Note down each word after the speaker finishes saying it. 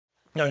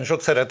Nagyon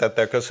sok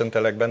szeretettel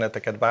köszöntelek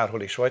benneteket,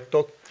 bárhol is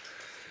vagytok,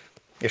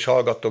 és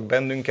hallgattok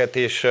bennünket,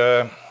 és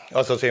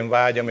az az én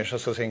vágyam, és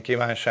az az én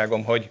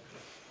kívánságom, hogy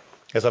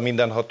ez a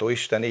mindenható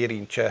Isten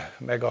érintse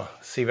meg a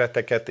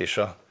szíveteket és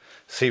a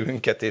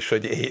szívünket, és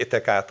hogy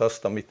éljétek át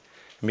azt, amit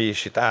mi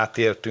is itt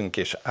átéltünk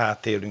és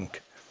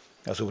átélünk,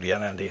 az Úr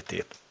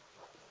jelenlétét.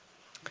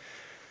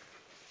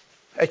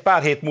 Egy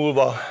pár hét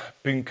múlva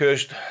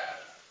pünkösd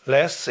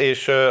lesz,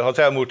 és az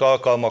elmúlt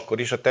alkalmakkor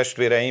is a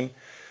testvéreim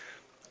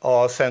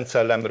a Szent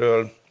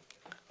Szellemről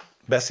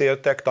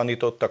beszéltek,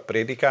 tanítottak,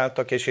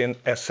 prédikáltak, és én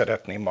ezt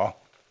szeretném ma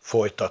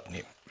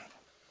folytatni.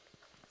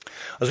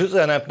 Az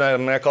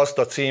üzenetemnek azt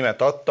a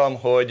címet adtam,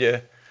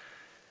 hogy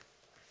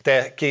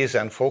te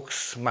kézen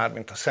fogsz,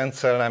 mármint a Szent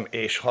Szellem,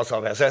 és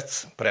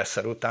hazavezetsz,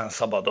 presszer után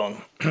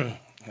szabadon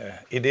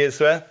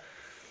idézve.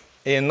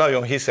 Én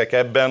nagyon hiszek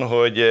ebben,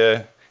 hogy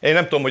én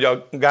nem tudom, hogy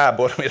a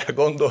Gábor mire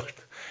gondolt,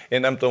 én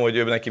nem tudom, hogy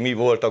ő neki mi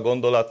volt a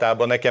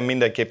gondolatában, nekem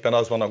mindenképpen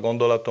az van a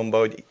gondolatomban,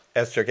 hogy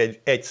ez csak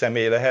egy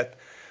személy lehet,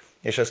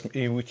 és ezt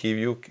mi úgy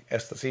hívjuk,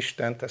 ezt az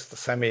Istent, ezt a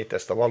személyt,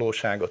 ezt a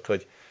valóságot,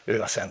 hogy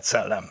ő a Szent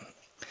Szellem.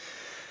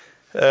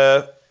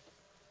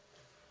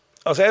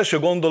 Az első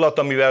gondolat,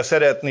 amivel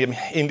szeretném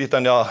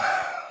indítani a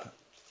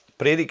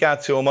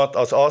prédikációmat,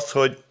 az az,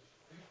 hogy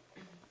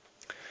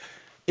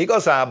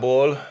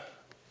igazából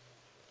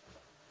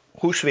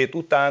húsvét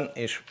után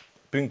és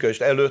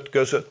pünkösd előtt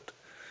között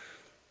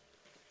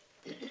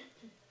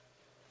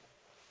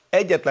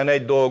egyetlen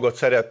egy dolgot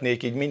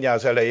szeretnék így mindjárt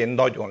az elején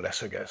nagyon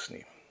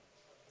leszögezni,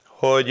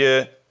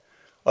 hogy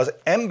az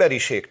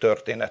emberiség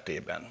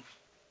történetében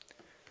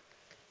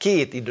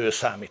két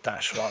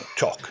időszámítás van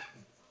csak.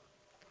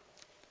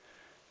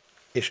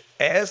 És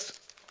ez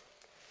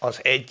az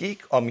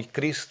egyik, ami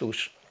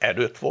Krisztus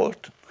előtt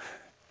volt,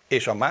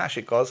 és a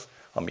másik az,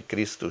 ami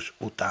Krisztus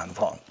után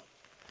van.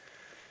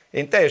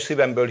 Én teljes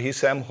szívemből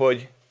hiszem,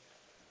 hogy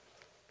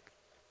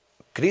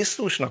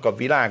Krisztusnak a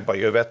világba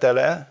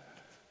jövetele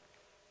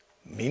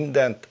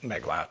mindent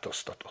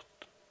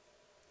megváltoztatott.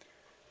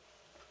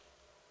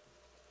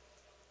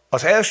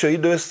 Az első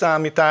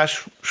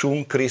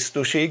időszámításunk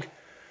Krisztusig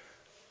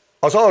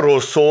az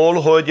arról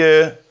szól, hogy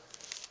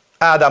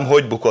Ádám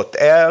hogy bukott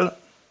el,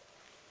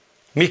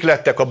 mik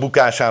lettek a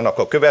bukásának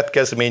a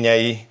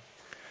következményei,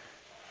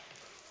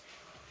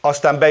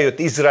 aztán bejött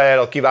Izrael,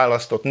 a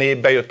kiválasztott nép,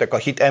 bejöttek a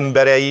hit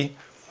emberei,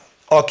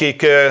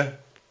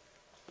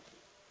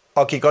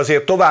 akik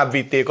azért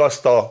továbbvitték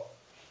azt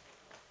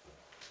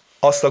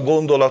a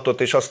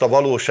gondolatot és azt a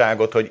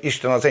valóságot, hogy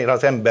Isten azért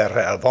az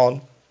emberrel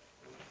van,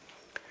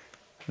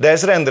 de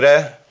ez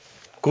rendre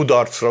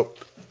kudarcra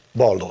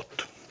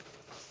vallott.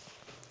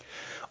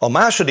 A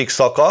második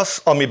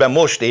szakasz, amiben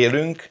most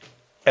élünk,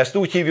 ezt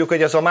úgy hívjuk,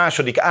 hogy ez a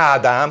második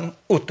Ádám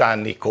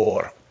utáni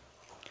kor.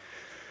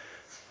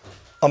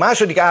 A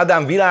második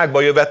Ádám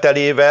világba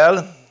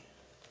jövetelével,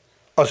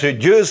 az ő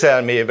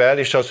győzelmével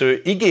és az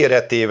ő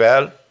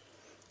ígéretével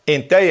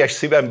én teljes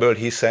szívemből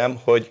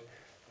hiszem, hogy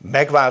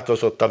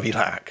megváltozott a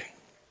világ.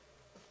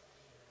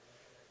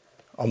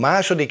 A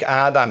második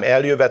Ádám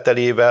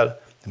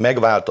eljövetelével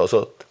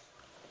megváltozott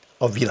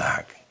a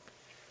világ.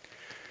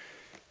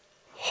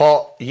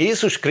 Ha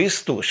Jézus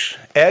Krisztus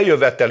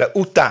eljövetele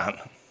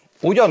után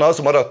ugyanaz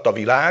maradt a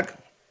világ,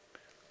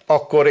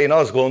 akkor én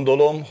azt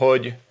gondolom,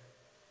 hogy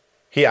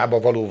hiába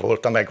való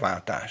volt a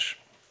megváltás.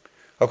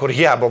 Akkor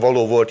hiába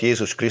való volt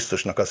Jézus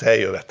Krisztusnak az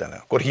eljövetele.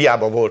 Akkor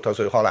hiába volt az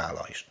ő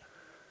halála is.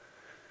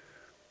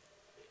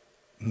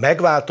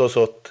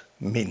 Megváltozott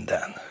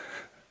minden.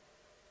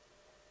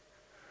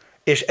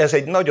 És ez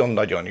egy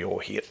nagyon-nagyon jó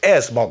hír.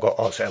 Ez maga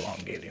az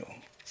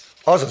evangélium.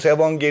 Az az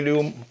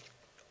evangélium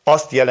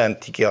azt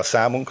jelenti ki a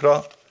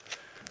számunkra,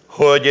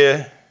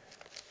 hogy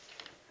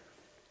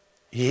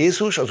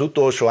Jézus, az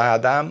utolsó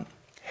Ádám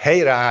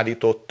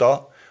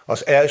helyreállította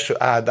az első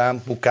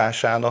Ádám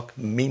bukásának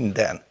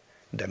minden,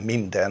 de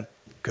minden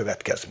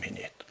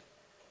következményét.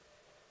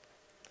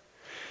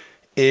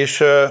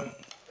 És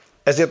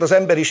ezért az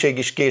emberiség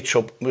is két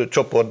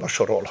csoportba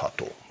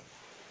sorolható.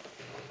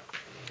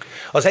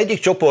 Az egyik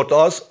csoport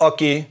az,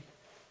 aki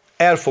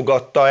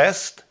elfogadta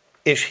ezt,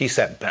 és hisz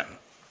ebben.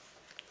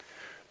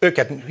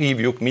 Őket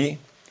hívjuk mi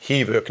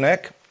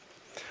hívőknek.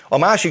 A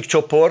másik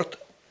csoport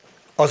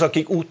az,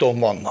 akik úton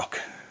vannak.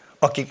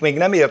 Akik még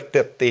nem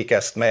értették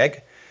ezt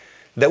meg,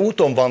 de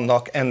úton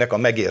vannak ennek a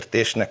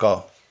megértésnek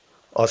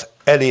az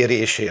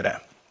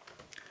elérésére.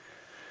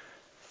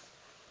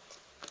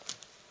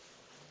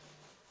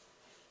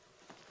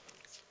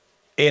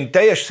 Én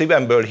teljes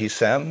szívemből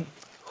hiszem,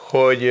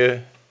 hogy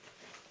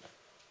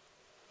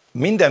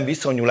minden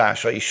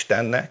viszonyulása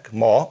Istennek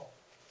ma,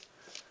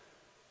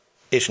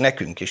 és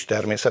nekünk is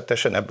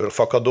természetesen ebből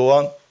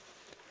fakadóan,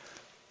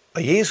 a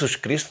Jézus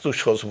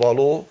Krisztushoz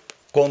való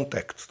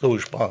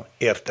kontextusban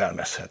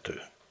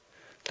értelmezhető.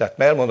 Tehát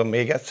elmondom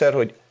még egyszer,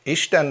 hogy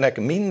Istennek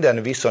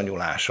minden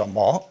viszonyulása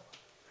ma,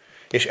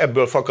 és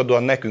ebből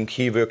fakadóan nekünk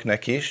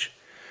hívőknek is,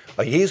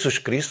 a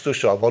Jézus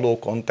Krisztussal való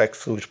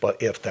kontextusban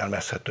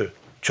értelmezhető.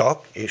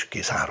 Csak és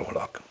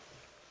kizárólag.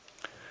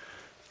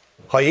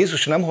 Ha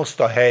Jézus nem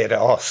hozta helyre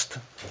azt,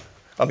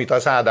 amit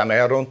az Ádám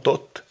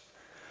elrontott,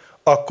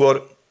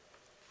 akkor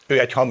ő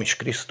egy hamis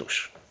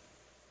Krisztus.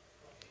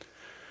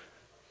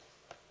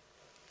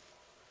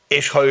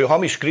 És ha ő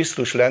hamis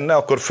Krisztus lenne,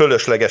 akkor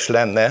fölösleges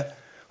lenne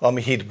a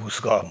mi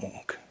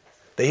hitbuzgalmunk.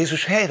 De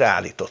Jézus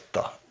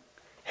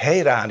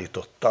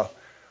helyreállította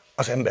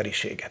az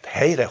emberiséget,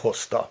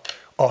 helyrehozta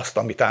azt,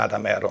 amit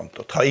Ádám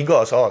elrontott. Ha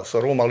igaz az, a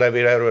Róma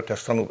levél erről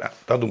tesz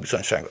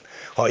tanúbizonyságot,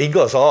 ha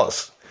igaz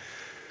az,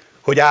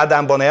 hogy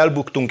Ádámban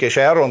elbuktunk és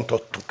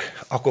elrontottuk,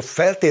 akkor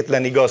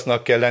feltétlen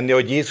igaznak kell lenni,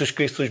 hogy Jézus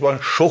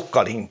Krisztusban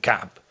sokkal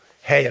inkább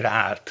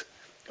helyreállt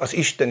az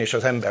Isten és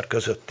az ember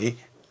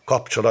közötti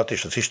kapcsolat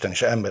és az Isten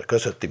és az ember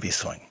közötti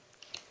viszony.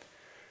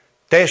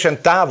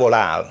 Teljesen távol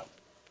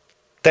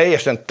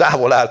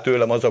áll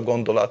tőlem az a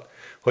gondolat,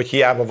 hogy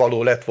hiába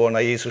való lett volna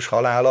Jézus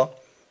halála,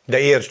 de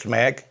értsd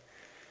meg,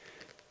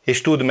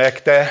 és tudd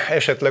meg te,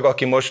 esetleg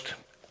aki most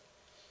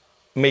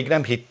még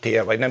nem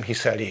hittél, vagy nem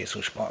hiszel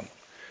Jézusban,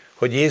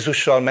 hogy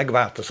Jézussal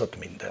megváltozott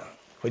minden.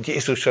 Hogy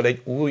Jézussal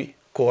egy új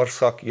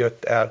korszak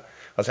jött el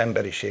az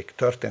emberiség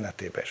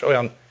történetébe. És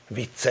olyan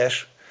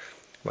vicces,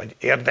 vagy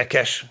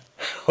érdekes,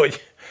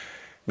 hogy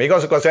még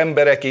azok az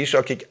emberek is,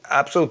 akik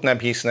abszolút nem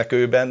hisznek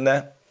ő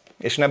benne,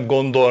 és nem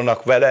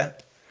gondolnak vele,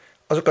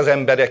 azok az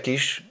emberek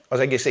is az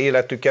egész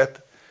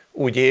életüket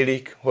úgy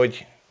élik,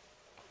 hogy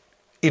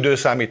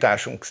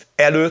időszámításunk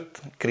előtt,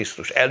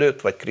 Krisztus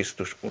előtt, vagy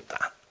Krisztus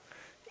után.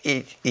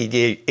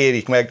 Így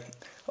élik meg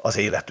az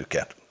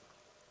életüket.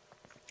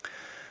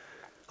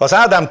 Az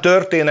Ádám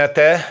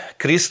története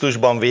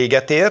Krisztusban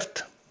véget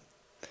ért,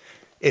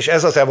 és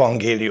ez az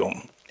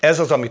evangélium. Ez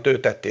az, amit ő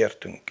tett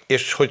értünk.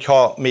 És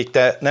hogyha még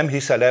te nem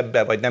hiszel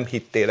ebbe, vagy nem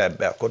hittél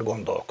ebbe, akkor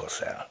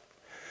gondolkozz el.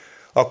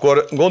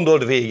 Akkor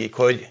gondold végig,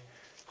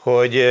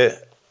 hogy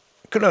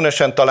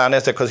különösen talán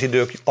ezek az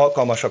idők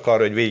alkalmasak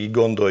arra, hogy végig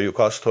gondoljuk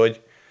azt,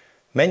 hogy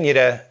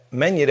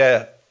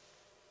mennyire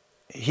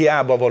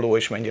hiába való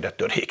és mennyire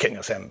törékeny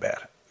az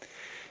ember.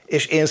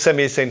 És én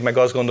személy szerint meg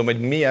azt gondolom,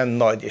 hogy milyen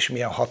nagy és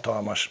milyen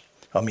hatalmas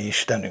a mi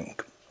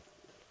Istenünk.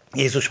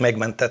 Jézus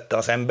megmentette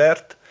az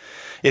embert,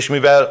 és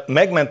mivel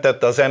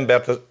megmentette az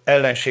embert az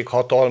ellenség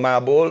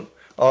hatalmából,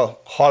 a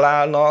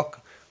halálnak,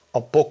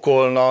 a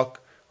pokolnak,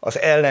 az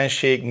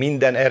ellenség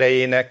minden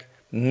erejének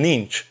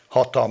nincs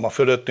hatalma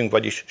fölöttünk,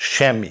 vagyis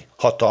semmi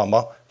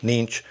hatalma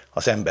nincs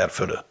az ember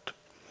fölött.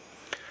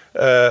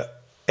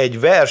 Egy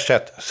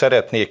verset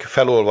szeretnék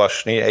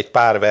felolvasni, egy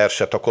pár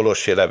verset a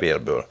Kolossé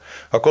levélből.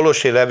 A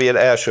Kolossé levél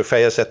első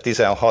fejezet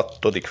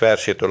 16.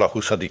 versétől a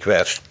 20.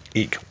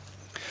 versig.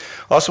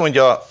 Azt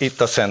mondja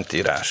itt a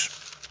Szentírás,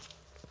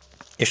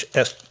 és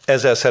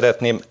ezzel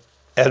szeretném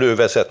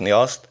elővezetni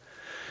azt,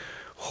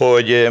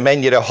 hogy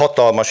mennyire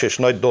hatalmas és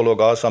nagy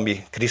dolog az,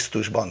 ami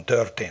Krisztusban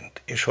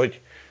történt, és hogy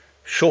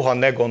soha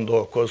ne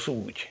gondolkozz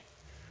úgy,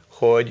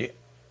 hogy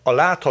a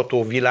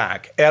látható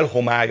világ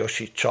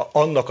elhomályosítsa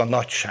annak a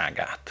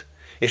nagyságát,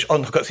 és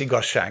annak az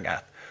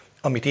igazságát,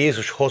 amit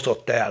Jézus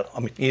hozott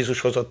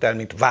el,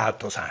 mint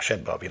változás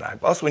ebbe a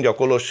világba. Azt mondja a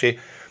Kolossé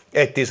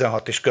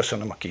 1.16, és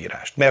köszönöm a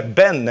kiírást, mert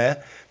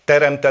benne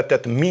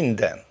teremtetett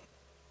minden,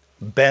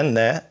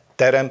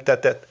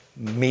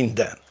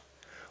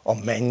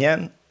 a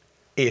mennyen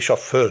és a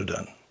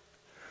földön,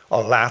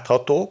 a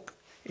láthatók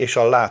és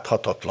a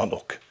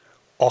láthatatlanok,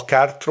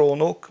 akár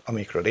trónok,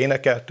 amikről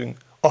énekeltünk,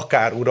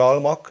 akár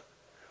uralmak,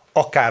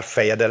 akár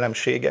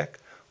fejedelemségek,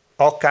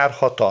 akár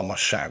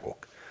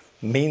hatalmasságok.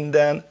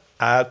 Minden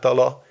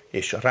általa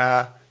és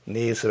rá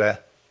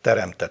nézve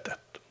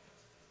teremtetett.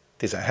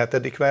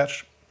 17.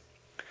 vers.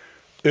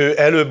 Ő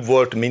előbb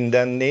volt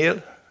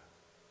mindennél,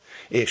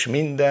 és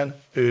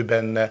minden ő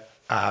benne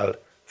áll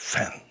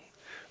fenn.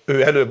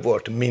 Ő előbb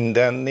volt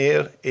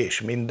mindennél,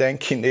 és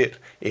mindenkinél,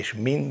 és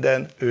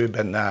minden ő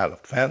benne áll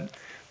fenn.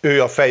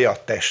 Ő a feje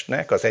a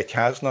testnek, az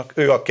egyháznak,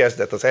 ő a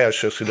kezdet, az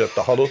elsőszülött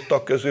a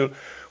halottak közül,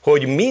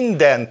 hogy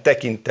minden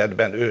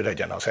tekintetben ő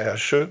legyen az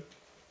első,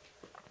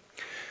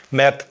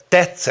 mert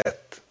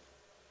tetszett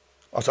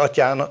az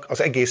atyának,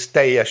 az egész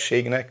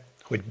teljességnek,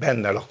 hogy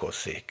benne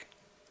lakozzék.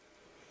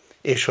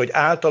 És hogy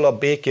általa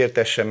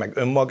békéltesse meg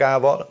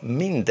önmagával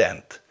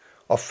mindent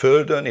a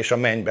földön és a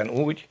mennyben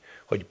úgy,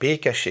 hogy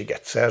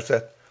békességet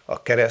szerzett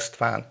a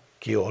keresztfán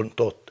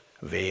kiontott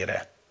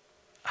vére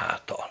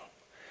által.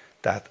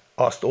 Tehát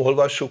azt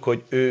olvassuk,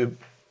 hogy ő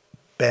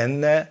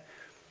benne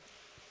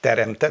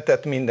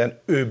teremtetett minden,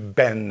 ő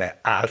benne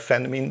áll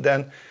fenn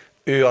minden,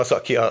 ő az,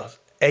 aki az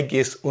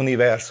egész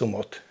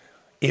univerzumot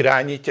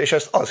irányítja, és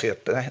ezt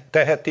azért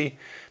teheti,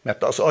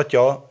 mert az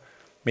Atya,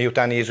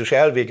 miután Jézus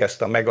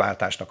elvégezte a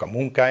megváltásnak a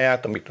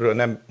munkáját, amitről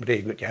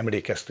nemrég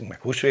emlékeztünk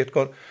meg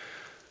húsvétkor,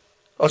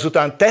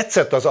 azután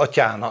tetszett az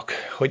Atyának,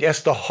 hogy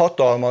ezt a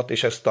hatalmat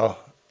és ezt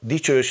a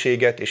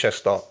dicsőséget és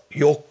ezt a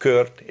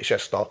jogkört és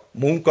ezt a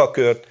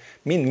munkakört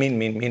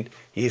mind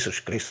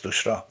Jézus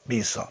Krisztusra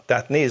bízza.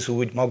 Tehát nézz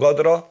úgy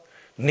magadra,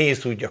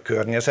 nézz úgy a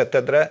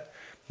környezetedre,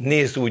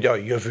 nézz úgy a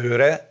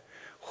jövőre,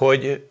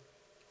 hogy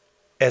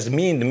ez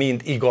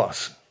mind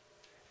igaz.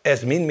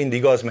 Ez mind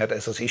igaz, mert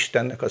ez az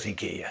Istennek az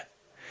igéje.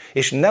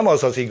 És nem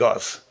az az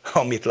igaz,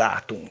 amit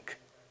látunk.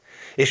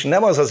 És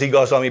nem az az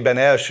igaz, amiben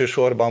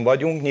elsősorban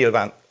vagyunk,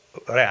 nyilván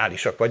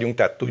reálisak vagyunk,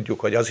 tehát tudjuk,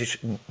 hogy az is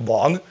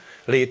van,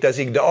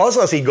 létezik, de az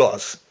az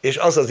igaz, és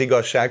az az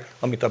igazság,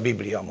 amit a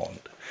Biblia mond.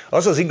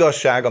 Az az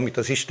igazság, amit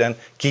az Isten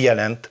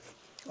kijelent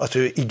az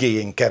ő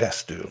igéjén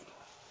keresztül.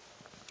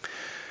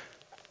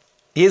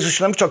 Jézus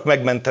nem csak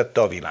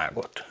megmentette a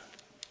világot,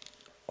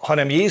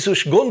 hanem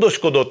Jézus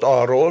gondoskodott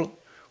arról,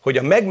 hogy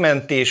a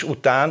megmentés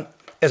után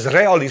ez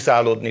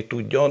realizálódni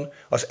tudjon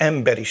az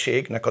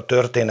emberiségnek a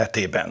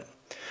történetében.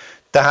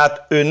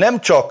 Tehát ő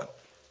nem csak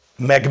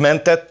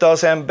megmentette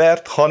az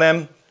embert,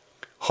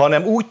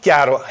 hanem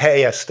útjára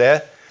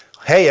helyezte,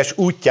 helyes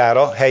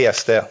útjára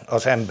helyezte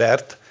az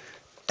embert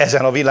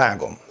ezen a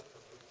világon.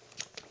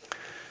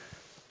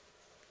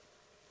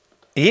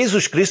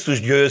 Jézus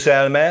Krisztus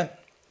győzelme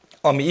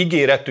a mi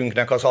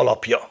ígéretünknek az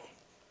alapja.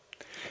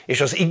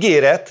 És az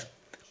ígéret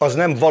az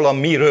nem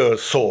valamiről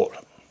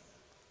szól.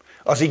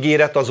 Az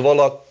ígéret az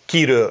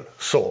valakiről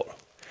szól.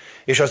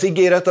 És az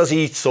ígéret az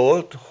így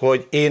szólt,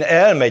 hogy én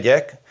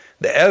elmegyek,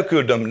 de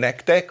elküldöm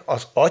nektek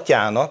az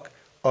atyának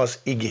az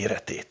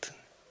ígéretét.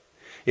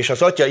 És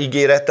az atya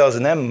ígérete az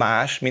nem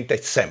más, mint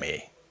egy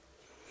személy.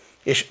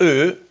 És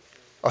ő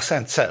a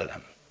Szent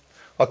Szellem,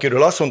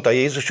 akiről azt mondta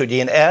Jézus, hogy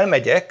én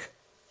elmegyek,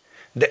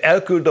 de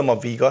elküldöm a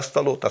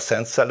vigasztalót, a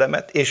Szent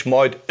Szellemet, és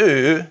majd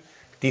ő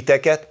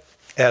titeket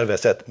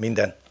elvezet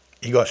minden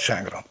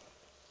igazságra.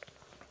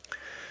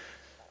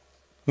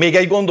 Még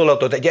egy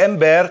gondolatot, egy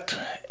embert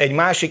egy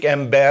másik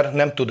ember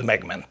nem tud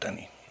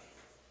megmenteni.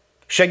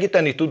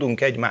 Segíteni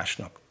tudunk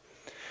egymásnak,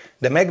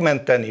 de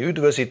megmenteni,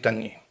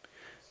 üdvözíteni,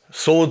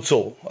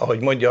 szódzó, ahogy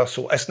mondja a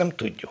szó, ezt nem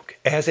tudjuk.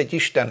 Ehhez egy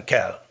Isten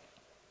kell.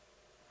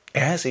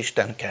 Ehhez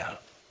Isten kell.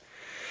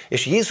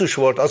 És Jézus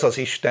volt az az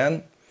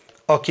Isten,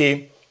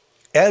 aki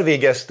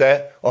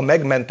elvégezte a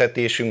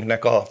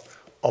megmentetésünknek a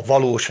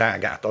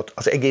valóságát,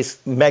 az egész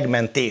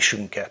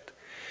megmentésünket.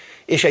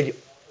 És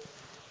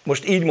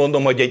most így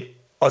mondom, hogy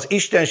az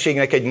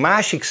Istenségnek egy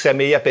másik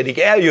személye pedig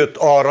eljött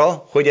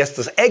arra, hogy ezt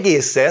az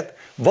egészet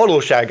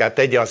valóságát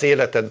tegye az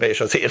életedbe és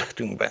az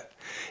életünkbe.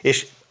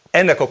 És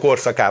ennek a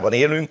korszakában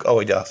élünk,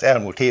 ahogy az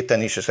elmúlt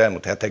héten is, és az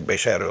elmúlt hetekben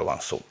is erről van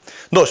szó.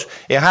 Nos,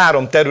 én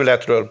 3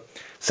 területről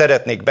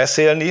szeretnék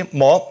beszélni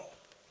ma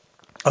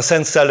a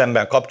Szent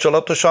Szellemben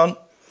kapcsolatosan,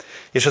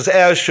 és az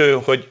első,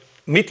 hogy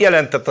mit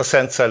jelentett a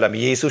Szent Szellem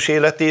Jézus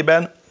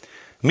életében,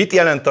 mit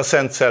jelent a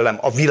Szent Szellem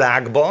a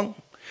világban,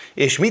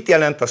 és mit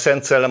jelent a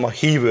Szent Szellem a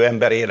hívő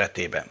ember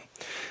életében.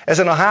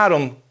 Ezen a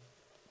 3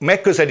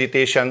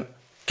 megközelítésen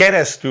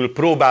keresztül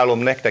próbálom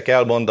nektek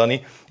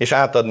elmondani, és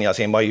átadni az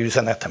én mai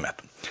üzenetemet.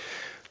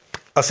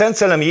 A Szent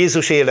Szellem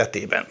Jézus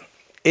életében.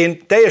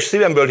 Én teljes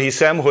szívemből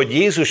hiszem, hogy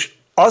Jézus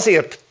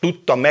azért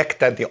tudta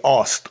megtenni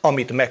azt,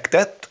 amit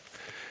megtett,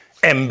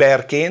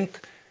 emberként,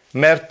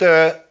 mert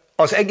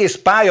az egész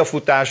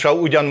pályafutása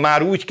ugyan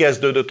már úgy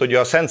kezdődött, hogy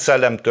a Szent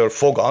Szellemtől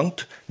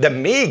fogant, de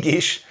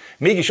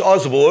mégis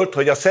az volt,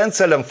 hogy a Szent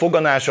Szellem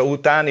foganása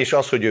után, és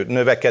az, hogy ő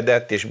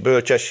növekedett, és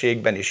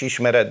bölcsességben, és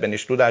ismeretben,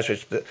 és tudás, és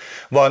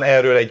van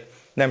erről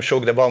nem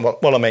sok, de van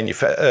valamennyi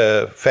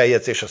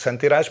feljegyzés a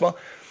Szentírásban,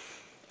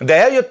 de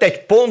eljött egy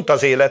pont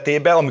az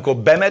életébe, amikor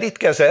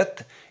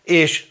bemerítkezett,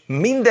 és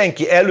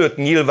mindenki előtt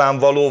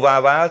nyilvánvalóvá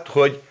vált,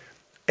 hogy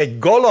egy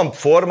galamb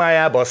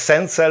formájában a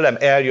Szent Szellem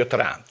eljött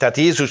rá. Tehát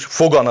Jézus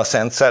fogan a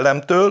Szent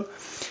Szellemtől,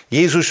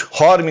 Jézus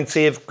 30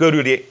 év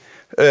körüli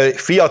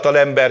fiatal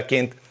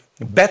emberként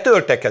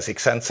betöltekezik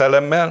Szent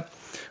Szellemmel,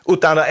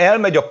 utána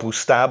elmegy a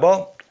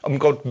pusztába,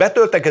 amikor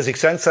betöltekezik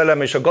Szent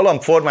Szellem, és a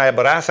galamb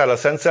formájában rászáll a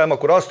Szent Szellem,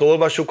 akkor azt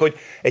olvassuk, hogy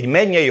egy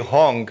mennyei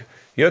hang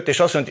jött, és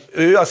azt mondta,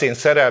 ő az én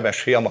szerelmes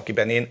fiam,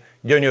 akiben én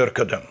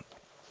gyönyörködöm.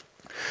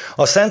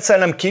 A Szent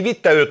Szellem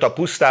kivitte őt a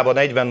pusztába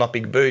 40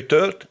 napig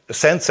böjtölt, a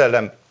Szent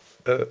Szellem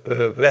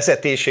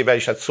vezetésével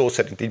is, hát szó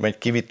szerint így megy,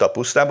 kivitte a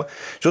pusztába,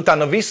 és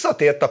utána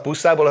visszatért a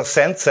pusztából a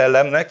Szent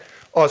Szellemnek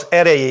az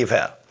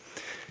erejével.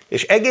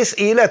 És egész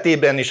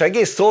életében és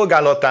egész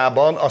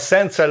szolgálatában a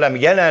Szent Szellem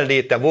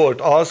jelenléte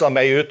volt az,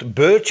 amely őt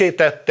bölcsé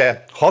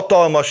tette,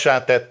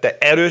 hatalmassá tette,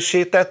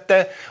 erőssé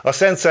tette. A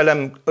Szent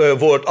Szellem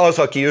volt az,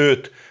 aki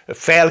őt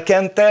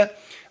felkente,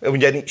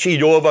 ugyanis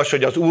így olvas,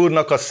 hogy az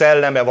Úrnak a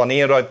szelleme van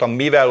én rajtam,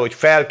 mivel, hogy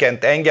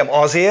felkent engem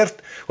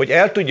azért, hogy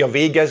el tudja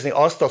végezni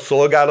azt a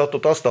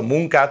szolgálatot, azt a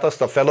munkát,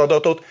 azt a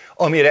feladatot,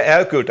 amire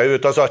elküldte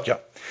őt az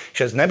Atya. És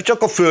ez nem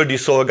csak a földi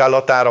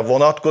szolgálatára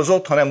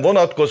vonatkozott, hanem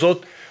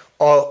vonatkozott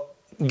a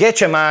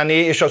Gecsemáné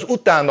és az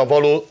utána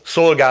való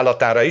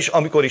szolgálatára is,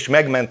 amikor is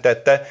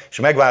megmentette és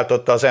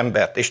megváltotta az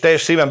embert. És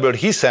teljes szívemből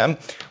hiszem,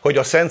 hogy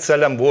a Szent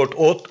Szellem volt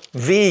ott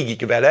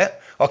végig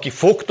vele, aki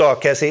fogta a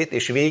kezét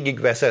és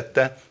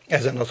végigvezette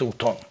ezen az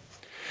úton.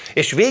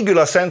 És végül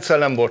a Szent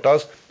Szellem volt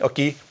az,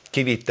 aki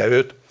kivitte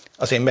őt,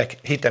 az én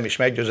hitem és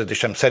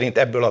meggyőződésem szerint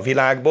ebből a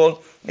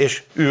világból,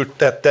 és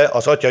ültette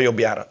az Atya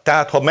jobbjára.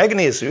 Tehát, ha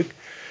megnézzük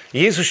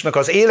Jézusnak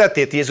az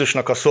életét,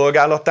 Jézusnak a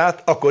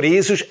szolgálatát, akkor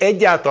Jézus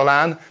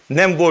egyáltalán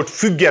nem volt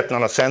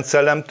független a Szent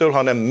Szellemtől,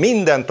 hanem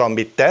mindent,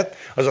 amit tett,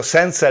 az a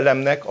Szent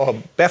Szellemnek a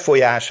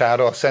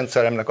befolyására, a Szent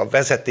Szellemnek a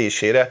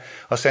vezetésére,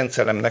 a Szent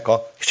Szellemnek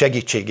a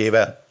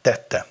segítségével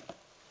tette.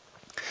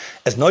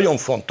 Ez nagyon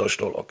fontos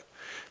dolog.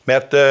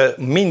 Mert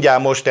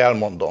mindjárt most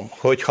elmondom,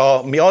 hogy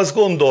ha mi azt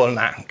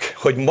gondolnánk,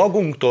 hogy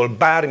magunktól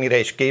bármire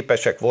is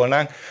képesek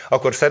volnánk,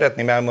 akkor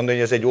szeretném elmondani,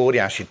 hogy ez egy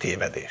óriási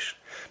tévedés.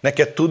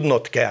 Neked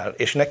tudnod kell,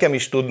 és nekem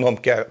is tudnom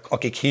kell,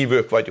 akik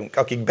hívők vagyunk,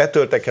 akik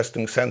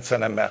betöltekeztünk Szent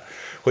Szellemmel,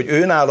 hogy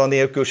őnála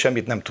nélkül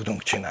semmit nem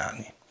tudunk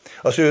csinálni.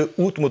 Az ő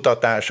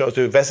útmutatása, az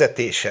ő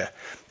vezetése,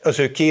 az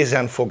ő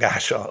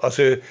kézenfogása,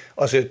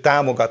 az ő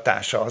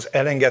támogatása, az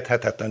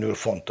elengedhetetlenül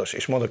fontos.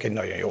 És mondok egy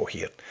nagyon jó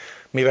hírt.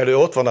 Mivel ő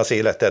ott van az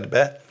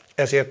életedben,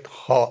 ezért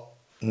ha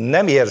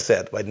nem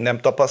érzed, vagy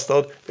nem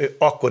tapasztalod, ő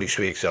akkor is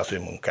végzi az ő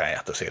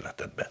munkáját az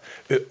életedben.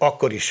 Ő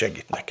akkor is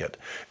segít neked.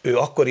 Ő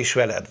akkor is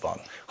veled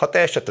van. Ha te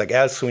esetleg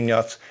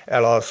elszunnyadsz,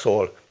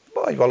 elalszol,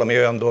 vagy valami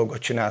olyan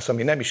dolgot csinálsz,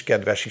 ami nem is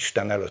kedves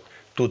Isten előtt,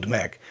 tudd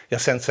meg, hogy a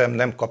Szent Szellem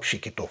nem kap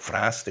sikító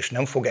frászt, és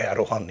nem fog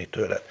elrohanni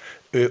tőled.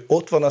 Ő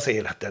ott van az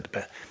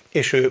életedben,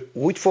 és ő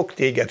úgy fog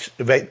téged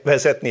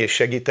vezetni és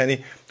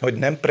segíteni, hogy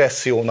nem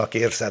pressziónak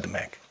érzed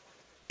meg.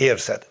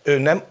 Érzed.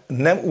 Ő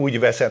nem úgy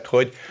vezet,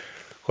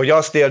 hogy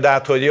azt éld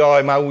át, hogy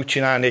jaj, már úgy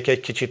csinálnék egy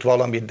kicsit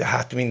valamit, de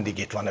hát mindig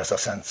itt van ez a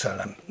Szent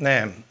Szellem.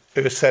 Nem.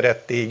 Ő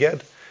szeret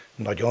téged,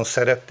 nagyon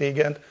szeret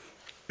téged,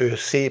 ő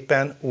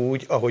szépen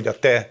úgy, ahogy a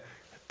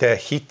te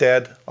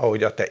hited,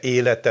 ahogy a te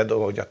életed,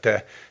 ahogy a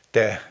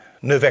te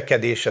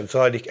növekedésed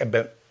zajlik,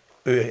 ebben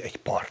ő egy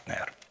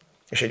partner.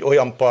 És egy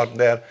olyan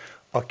partner,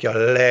 aki a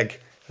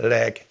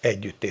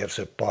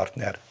legegyüttérzőbb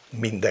partner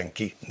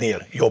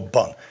mindenkinél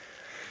jobban.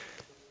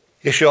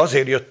 És ő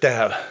azért jött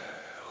el,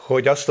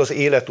 hogy azt az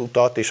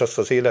életutat és azt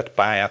az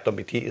életpályát,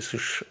 amit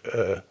Jézus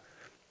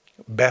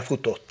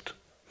befutott,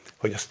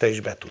 hogy azt te is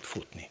be tud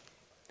futni.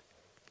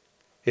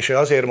 És ő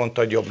azért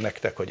mondta, hogy jobb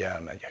nektek, hogy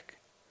elmegyek.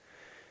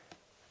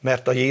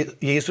 Mert a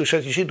Jézus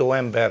egy zsidó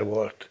ember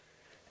volt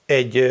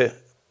egy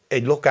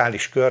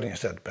lokális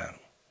környezetben.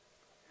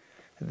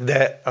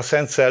 De a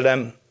Szent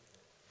Szellem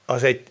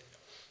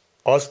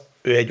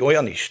ő egy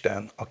olyan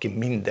Isten, aki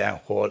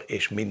mindenhol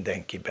és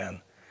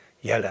mindenkiben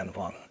jelen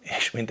van,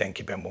 és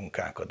mindenkiben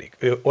munkálkodik.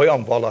 Ő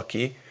olyan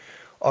valaki,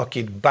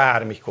 akit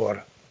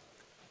bármikor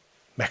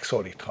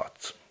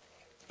megszólíthatsz.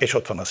 És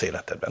ott van az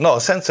életedben. Na, a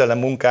Szent Szellem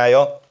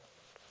munkája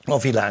a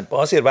világban.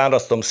 Azért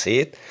választom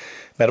szét,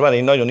 mert van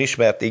egy nagyon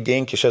ismert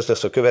igénk, és ez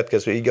lesz a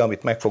következő ige,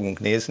 amit meg fogunk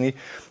nézni,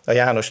 a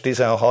János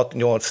 16,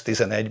 8,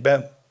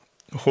 11-ben,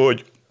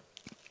 hogy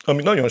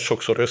ami nagyon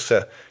sokszor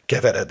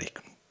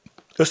összekeveredik.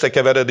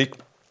 Összekeveredik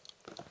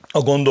a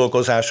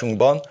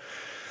gondolkozásunkban,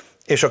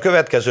 és a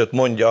következőt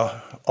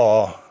mondja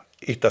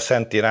itt a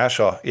Szentírás,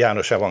 a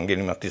János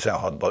Evangélium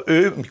 16-ban.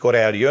 Ő, mikor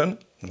eljön,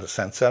 a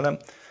Szent Szellem,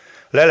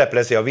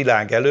 leleplezi a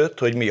világ előtt,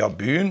 hogy mi a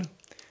bűn,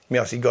 mi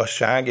az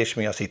igazság és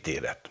mi az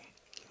ítélet.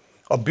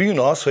 A bűn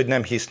az, hogy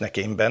nem hisznek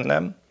én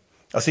bennem,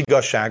 az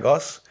igazság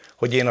az,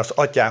 hogy én az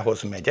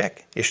Atyához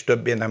megyek, és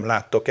többé nem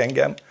láttok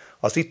engem,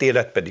 az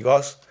ítélet pedig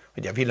az,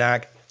 hogy a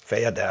világ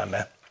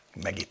fejedelme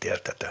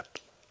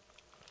megítéltetett.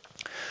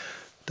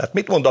 Tehát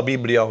mit mond a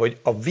Biblia, hogy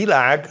a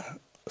világ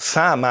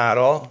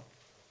számára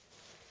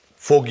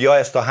fogja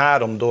ezt a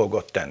három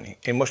dolgot tenni.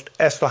 Én most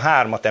ezt a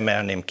hármat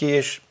emelném ki,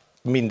 és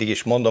mindig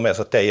is mondom, ez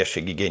a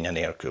teljesség igénye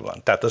nélkül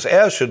van. Tehát az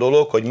első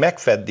dolog, hogy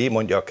megfeddi,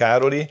 mondja a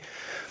Károli,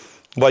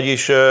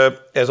 vagyis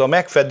ez a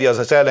megfeddi,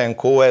 az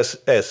ellenkó, ez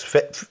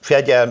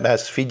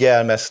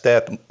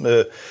figyelmeztet,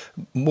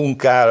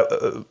 munkál,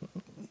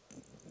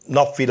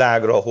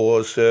 napvilágra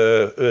hoz,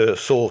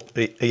 szót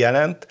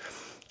jelent,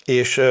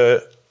 és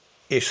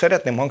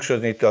szeretném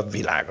hangsúlyozni, hogy itt a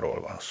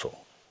világról van szó.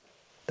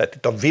 Tehát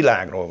itt a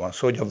világról van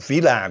szó, hogy a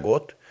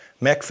világot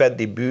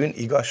megfeddi bűn,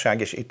 igazság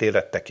és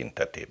ítélet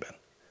tekintetében.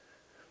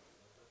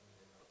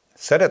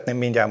 Szeretném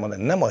mindjárt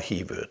mondani, nem a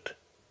hívőt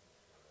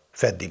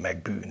feddi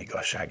meg bűn,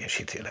 igazság és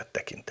ítélet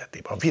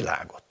tekintetében, a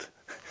világot.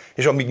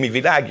 És amíg mi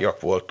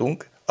világiak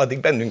voltunk, addig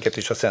bennünket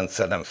is a Szent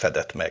Szellem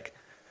fedett meg.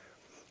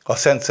 A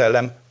Szent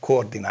Szellem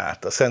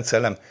koordinált, a Szent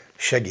Szellem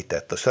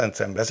segített, a Szent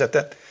Szellem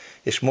vezetett,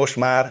 és most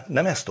már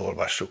nem ezt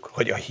olvassuk,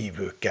 hogy a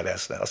hívőkkel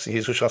ez lesz.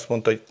 Jézus azt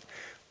mondta,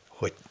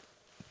 hogy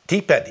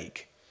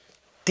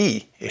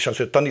ti, és az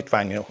ő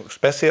tanítványokhoz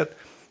beszélt,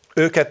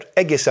 őket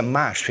egészen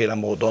másféle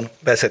módon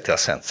vezeti a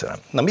Szent Szellem.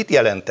 Na, mit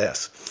jelent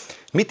ez?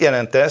 Mit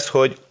jelent ez,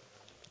 hogy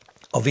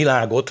a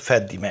világot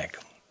feddi meg?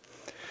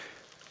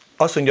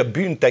 Azt mondja,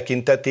 bűn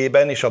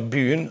tekintetében, és a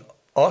bűn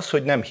az,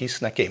 hogy nem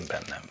hisznek én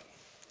bennem.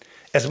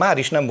 Ez már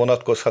is nem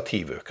vonatkozhat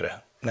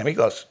hívőkre. Nem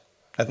igaz?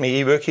 Hát mi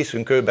hívők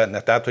hiszünk ő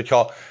benne. Tehát,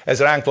 hogyha ez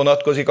ránk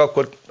vonatkozik,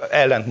 akkor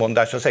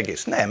ellentmondás az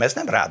egész. Nem, ez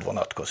nem rád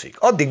vonatkozik.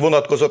 Addig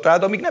vonatkozott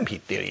rád, amíg nem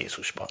hittél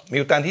Jézusba.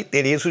 Miután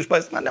hittél Jézusba,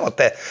 ez már nem a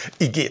te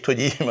igét, hogy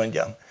így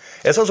mondjam.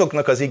 Ez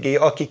azoknak az igé,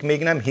 akik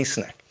még nem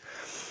hisznek.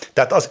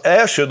 Tehát az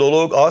első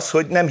dolog az,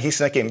 hogy nem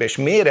hisznek én be. És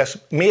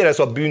miért ez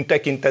a bűn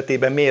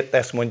tekintetében, miért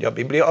ezt mondja a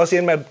Biblia?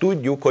 Azért, mert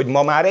tudjuk, hogy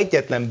ma már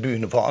egyetlen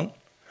bűn van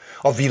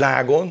a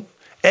világon,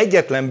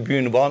 egyetlen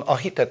bűn van a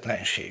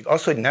hitetlenség.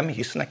 Az, hogy nem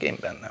hisznek én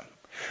bennem.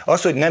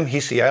 Az, hogy nem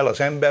hiszi el az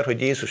ember,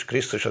 hogy Jézus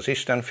Krisztus az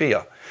Isten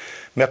fia.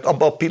 Mert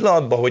abban a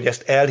pillanatban, hogy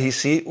ezt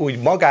elhiszi, úgy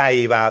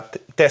magáévá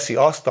teszi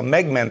azt a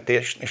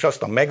megmentést és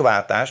azt a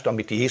megváltást,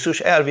 amit Jézus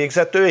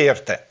elvégzett ő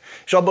érte.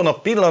 És abban a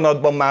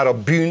pillanatban már a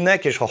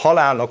bűnnek és a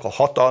halálnak a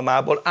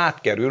hatalmából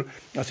átkerül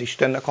az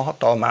Istennek a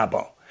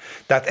hatalmába.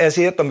 Tehát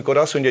ezért, amikor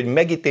azt mondja, hogy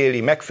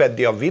megítéli,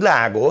 megfeddi a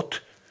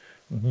világot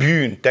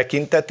bűn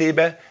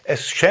tekintetében, ez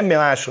semmi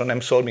másról nem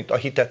szól, mint a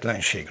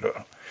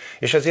hitetlenségről.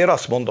 És ezért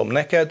azt mondom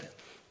neked,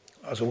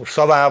 az Úr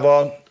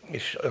szavával,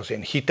 és az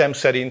én hitem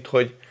szerint,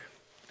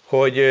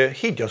 hogy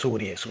higgy az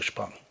Úr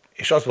Jézusban.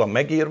 És az van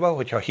megírva,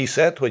 hogy ha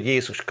hiszed, hogy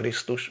Jézus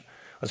Krisztus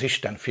az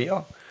Isten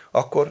fia,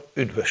 akkor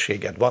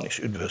üdvösséged van, és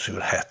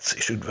üdvözülhetsz,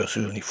 és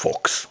üdvözülni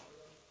fogsz.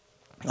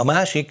 A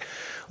másik,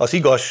 az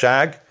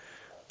igazság,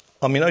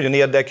 ami nagyon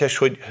érdekes,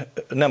 hogy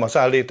nem az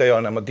állétaja,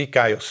 hanem a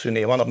dikályos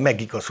szüné van, a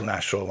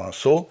megigazulásról van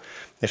szó,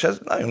 és ez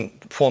nagyon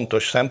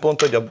fontos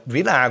szempont, hogy a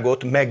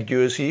világot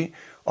meggyőzi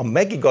a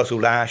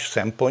megigazulás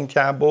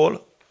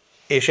szempontjából,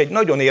 és egy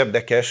nagyon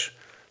érdekes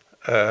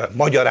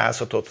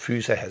magyarázatot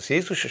fűz ehhez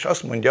Jézus, és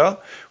azt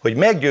mondja, hogy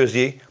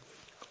meggyőzi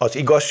az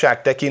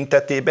igazság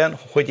tekintetében,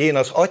 hogy én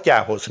az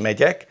Atyához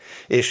megyek,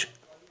 és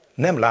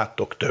nem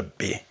láttok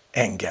többé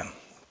engem.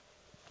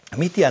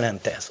 Mit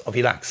jelent ez a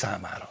világ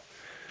számára?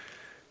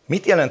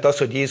 Mit jelent az,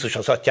 hogy Jézus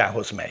az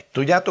Atyához megy?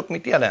 Tudjátok,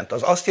 mit jelent?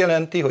 Az azt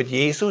jelenti, hogy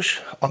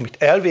Jézus,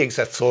 amit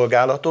elvégzett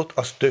szolgálatot,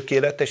 az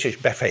tökéletes és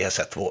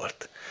befejezett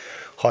volt.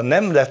 Ha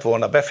nem lett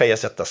volna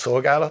befejezett a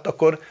szolgálat,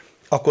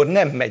 akkor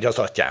nem megy az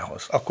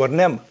Atyához, akkor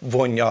nem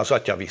vonja az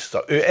Atya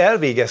vissza. Ő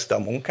elvégezte a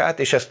munkát,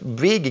 és ezt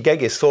végig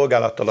egész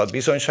szolgálat alatt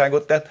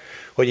bizonyságot tett,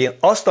 hogy én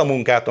azt a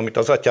munkát, amit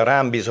az Atya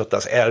rám bízott,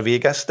 az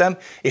elvégeztem,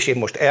 és én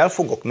most el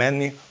fogok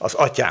menni az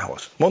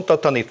Atyához. Mondta a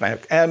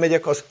tanítványok,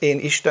 elmegyek az én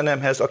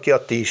Istenemhez, aki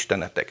a ti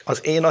istenetek,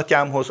 az én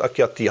Atyámhoz,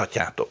 aki a ti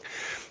atyátok.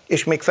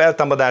 És még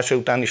feltámadása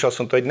után is azt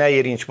mondta, hogy ne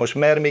érints most,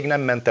 mert még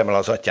nem mentem el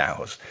az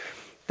Atyához.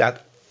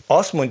 Tehát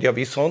azt mondja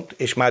viszont,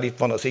 és már itt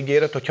van az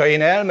ígéret, hogy ha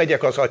én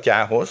elmegyek az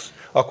Atyához,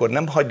 akkor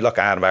nem hagylak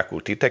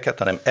árvákul titeket,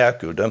 hanem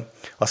elküldöm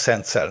a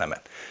Szent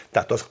Szellemet.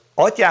 Tehát az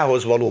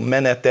Atyához való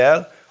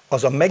menetel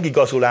az a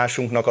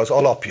megigazulásunknak az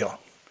alapja.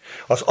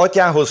 Az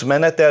Atyához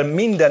menetel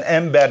minden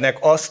embernek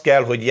azt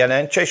kell, hogy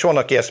jelentse, és van,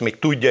 aki ezt még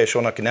tudja, és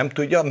van, aki nem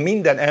tudja,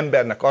 minden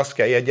embernek azt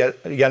kell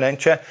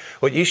jelentse,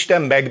 hogy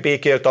Isten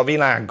megbékélt a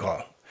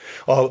világgal.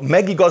 A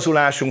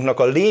megigazulásunknak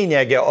a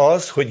lényege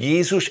az, hogy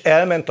Jézus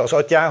elment az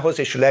Atyához,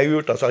 és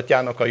leült az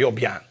Atyának a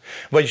jobbján.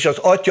 Vagyis az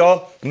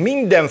Atya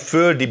minden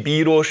földi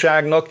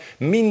bíróságnak,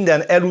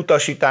 minden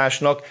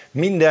elutasításnak,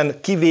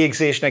 minden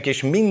kivégzésnek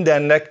és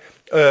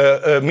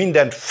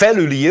mindent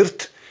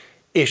felülírt,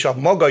 és a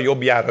maga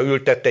jobbjára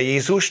ültette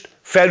Jézust,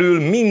 felül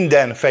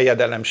minden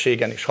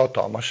fejedelemségen és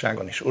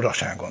hatalmasságon és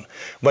uraságon.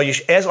 Vagyis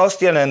ez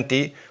azt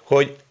jelenti,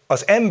 hogy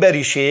az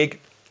emberiség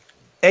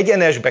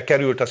egyenesbe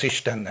került az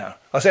Istennel.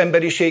 Az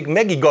emberiség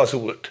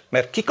megigazult,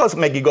 mert kik az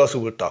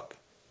megigazultak?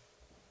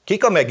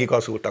 Kik a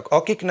megigazultak?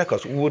 Akiknek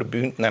az Úr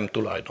bűnt nem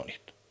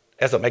tulajdonít.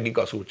 Ez a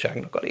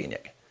megigazultságnak a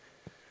lényege.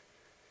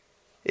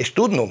 És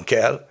tudnunk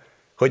kell,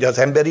 hogy az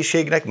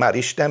emberiségnek már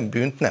Isten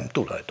bűnt nem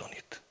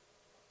tulajdonít.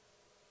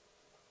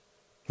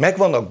 Meg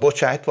vannak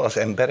bocsájtva az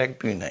emberek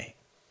bűnei,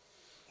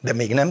 de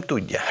még nem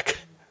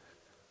tudják.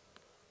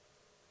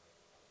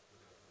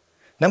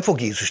 Nem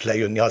fog Jézus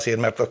lejönni azért,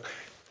 mert a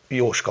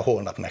Jóska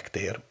holnap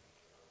megtér,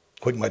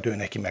 hogy majd ő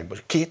neki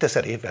megbocsát.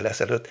 2000 évvel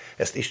ezelőtt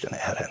ezt Isten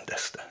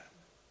elrendezte.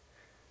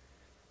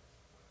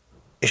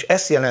 És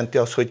ezt jelenti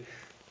az, hogy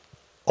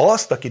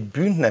azt, akit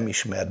bűnt nem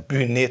ismer,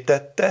 bűnné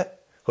tette,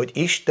 hogy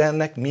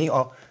Istennek mi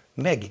a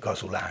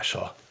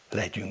megigazulása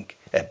legyünk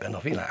ebben a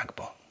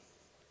világban.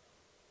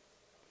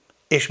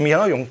 És mi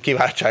nagyon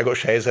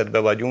kiváltságos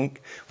helyzetben vagyunk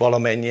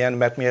valamennyien,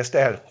 mert mi ezt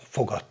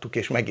elfogadtuk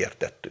és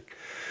megértettük.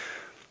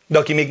 De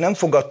aki még nem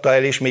fogadta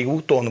el, és még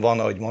úton van,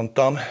 ahogy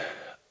mondtam,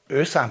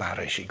 ő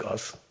számára is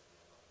igaz.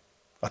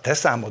 A te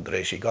számodra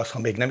is igaz, ha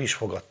még nem is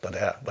fogadtad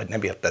el, vagy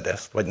nem érted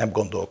ezt, vagy nem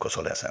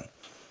gondolkozol ezen.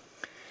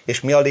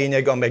 És mi a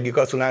lényeg a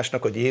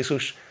megigazulásnak, hogy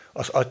Jézus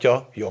az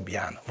Atya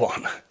jobbján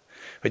van.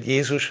 Hogy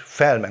Jézus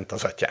felment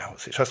az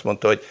Atyához. És azt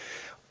mondta, hogy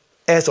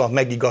ez a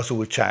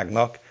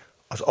megigazultságnak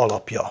az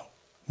alapja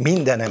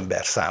minden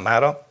ember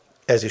számára,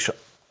 ez is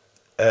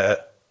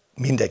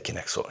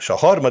mindenkinek szól. És a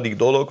harmadik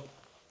dolog,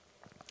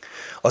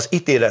 az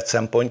ítélet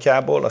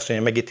szempontjából, azt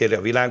mondja, megítéli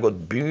a világot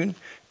bűn,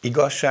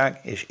 igazság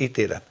és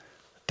ítélet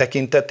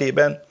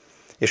tekintetében,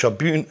 és a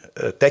bűn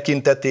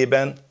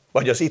tekintetében,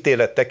 vagy az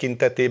ítélet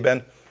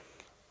tekintetében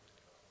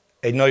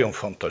egy nagyon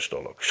fontos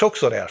dolog.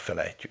 Sokszor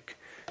elfelejtjük.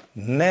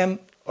 Nem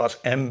az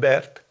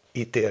embert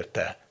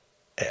ítélte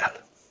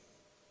el.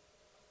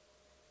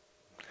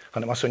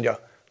 Hanem azt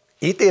mondja,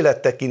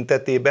 ítélet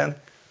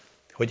tekintetében,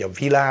 hogy a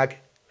világ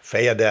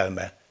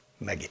fejedelme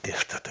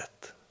megítéltetett.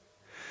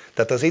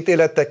 Tehát az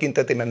ítélet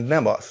tekintetében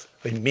nem az,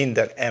 hogy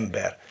minden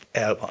ember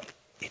el van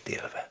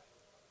ítélve.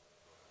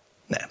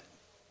 Nem.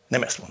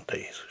 Nem ezt mondta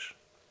Jézus.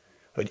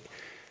 Hogy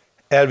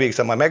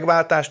elvégzem a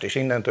megváltást, és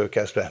innentől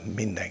kezdve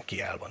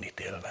mindenki el van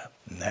ítélve.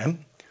 Nem.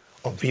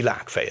 A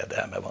világ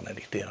fejedelme van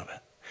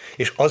elítélve.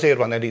 És azért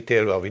van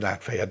elítélve a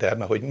világ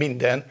fejedelme, hogy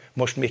minden,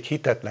 most még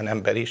hitetlen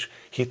ember is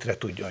hitre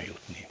tudjon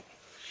jutni.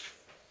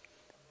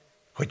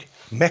 Hogy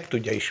meg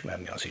tudja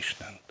ismerni az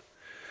Istent.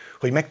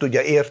 Hogy meg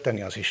tudja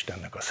érteni az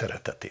Istennek a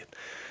szeretetét.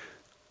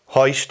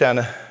 Ha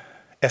Isten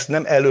ezt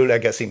nem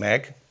előlegezi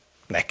meg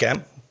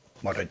nekem,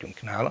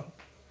 maradjunk nála,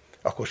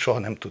 akkor soha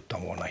nem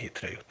tudtam volna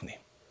hitre jutni.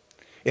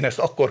 Én ezt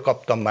akkor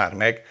kaptam már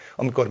meg,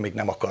 amikor még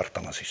nem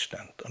akartam az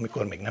Istent,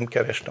 amikor még nem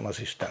kerestem az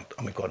Istent,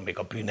 amikor még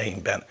a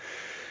bűneimben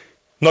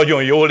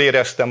nagyon jól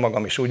éreztem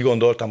magam, és úgy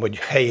gondoltam, hogy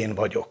helyén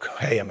vagyok,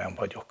 helyemen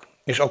vagyok.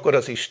 És akkor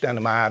az Isten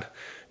már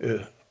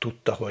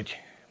tudta, hogy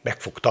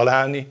meg fog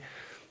találni.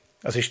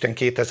 Az Isten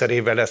 2000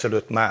 évvel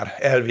ezelőtt már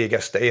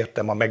elvégezte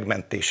értem a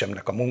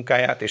megmentésemnek a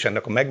munkáját, és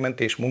ennek a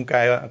megmentés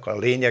munkájának a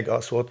lényege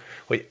az volt,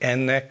 hogy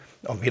ennek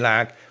a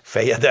világ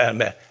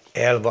fejedelme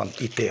el van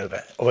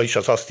ítélve. Vagyis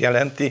az azt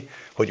jelenti,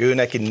 hogy ő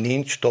neki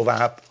nincs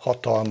tovább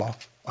hatalma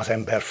az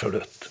ember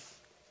fölött.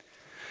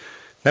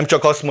 Nem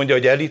csak azt mondja,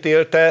 hogy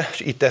elítélte, és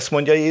itt ezt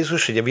mondja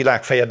Jézus, hogy a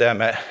világ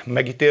fejedelme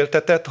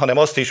megítéltetett, hanem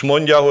azt is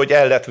mondja, hogy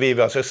el lett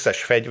véve az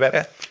összes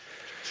fegyvere.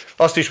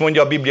 Azt is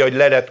mondja a Biblia, hogy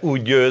le lett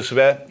úgy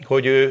győzve,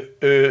 hogy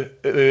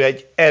ő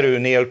egy erő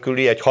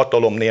nélküli, egy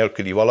hatalom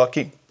nélküli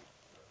valaki,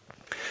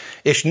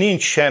 és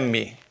nincs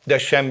semmi, de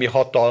semmi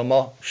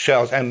hatalma se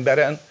az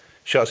emberen,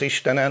 se az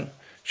Istenen,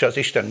 se az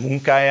Isten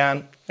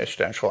munkáján,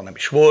 Isten soha nem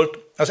is volt.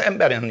 Az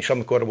emberen is,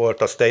 amikor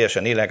volt, az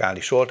teljesen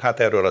illegális volt, hát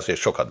erről azért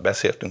sokat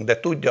beszéltünk, de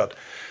tudjad,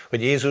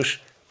 hogy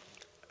Jézus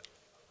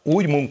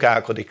úgy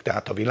munkálkodik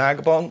tehát a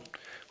világban,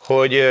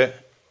 hogy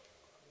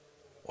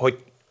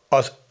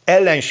az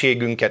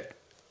ellenségünket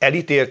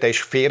elítélte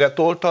és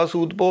félretolta az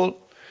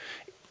útból,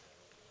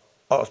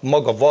 a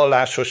maga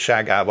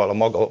vallásosságával, a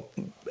maga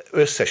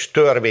összes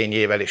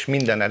törvényével és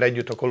mindennel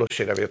együtt a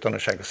Kolossi levél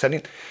tanúsága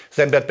szerint, az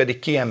ember pedig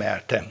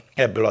kiemelte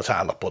ebből az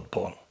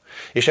állapotból.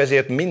 És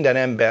ezért minden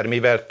ember,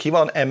 mivel ki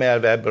van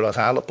emelve ebből az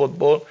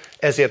állapotból,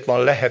 ezért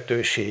van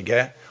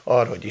lehetősége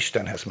arra, hogy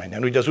Istenhez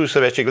menjen. Ugye az Új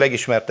Szövetség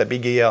legismertebb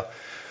igéje a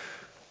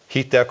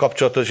hittel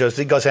kapcsolatos, hogy az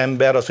igaz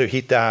ember az ő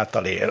hite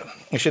által él.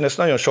 És én ezt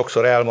nagyon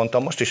sokszor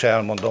elmondtam, most is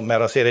elmondom,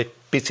 mert azért egy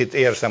picit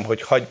érzem,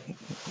 hogy hagy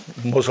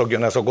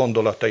mozogjon ez a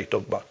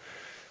gondolataitokba.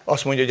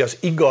 Azt mondja, hogy az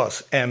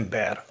igaz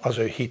ember az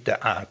ő hite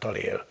által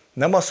él.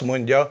 Nem azt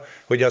mondja,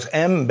 hogy az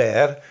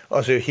ember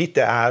az ő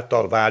hite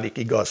által válik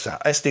igazzá.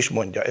 Ezt is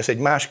mondja, ez egy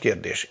más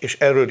kérdés, és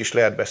erről is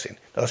lehet beszélni.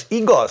 De az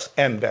igaz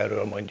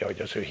emberről mondja,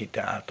 hogy az ő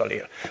hite által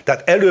él.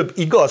 Tehát előbb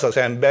igaz az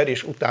ember,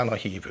 és utána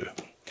hívő.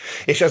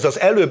 És ez az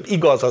előbb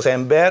igaz az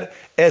ember,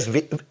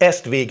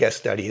 ezt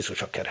végezte el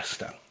Jézus a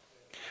kereszten.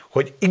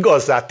 Hogy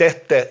igazzá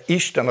tette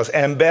Isten az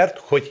embert,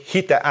 hogy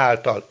hite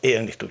által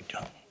élni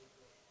tudjon.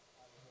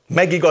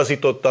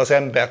 Megigazította az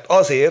embert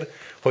azért,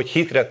 hogy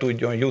hitre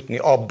tudjon jutni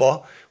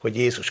abba, hogy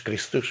Jézus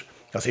Krisztus,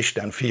 az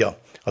Isten fia,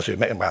 az ő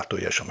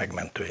megváltója és a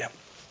megmentője.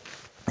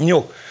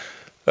 Jó,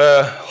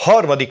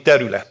 harmadik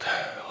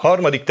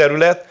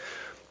terület,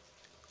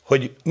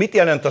 hogy mit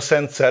jelent a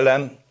Szent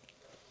Szellem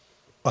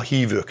a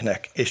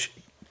hívőknek, és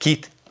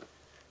kit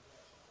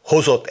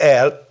hozott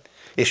el,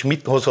 és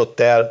mit hozott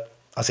el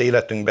az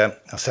életünkben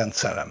a Szent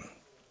Szellem.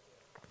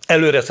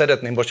 Előre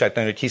szeretném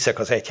bocsátani, hogy hiszek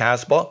az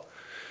egyházba,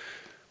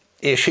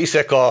 és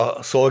hiszek a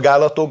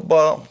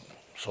szolgálatokba,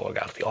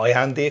 szolgálati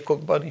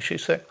ajándékokban is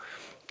hiszek,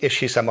 és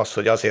hiszem azt,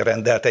 hogy azért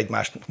rendelt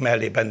egymást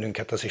mellé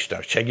bennünket az Isten,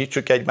 hogy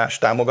segítsük egymást,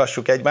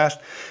 támogassuk egymást,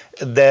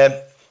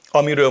 de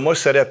amiről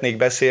most szeretnék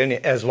beszélni,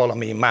 ez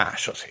valami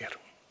más azért.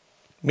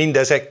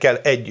 Mindezekkel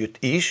együtt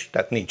is,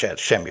 tehát nincs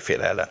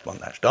semmiféle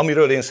ellentmondás. De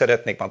amiről én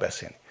szeretnék ma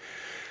beszélni,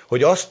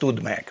 hogy azt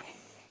tudd meg,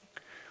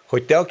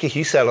 hogy te, aki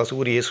hiszel az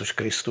Úr Jézus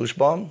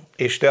Krisztusban,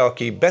 és te,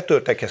 aki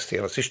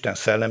betöltekeztél az Isten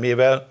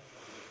szellemével,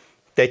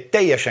 te egy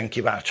teljesen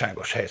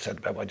kiváltságos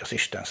helyzetben vagy az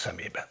Isten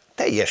szemében.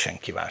 Teljesen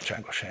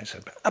kiváltságos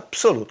helyzetben.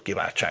 Abszolút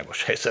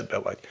kiváltságos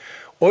helyzetben vagy.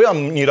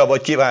 Olyannyira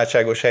vagy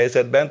kiváltságos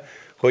helyzetben,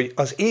 hogy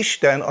az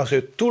Isten az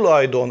ő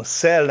tulajdon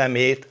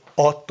szellemét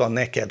adta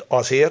neked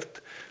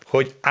azért,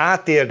 hogy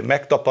átéld,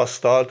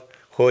 megtapasztald,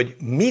 hogy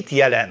mit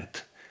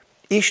jelent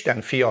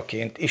Isten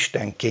fiaként,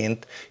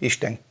 Istenként,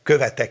 Isten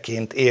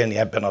követeként élni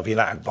ebben a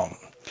világban.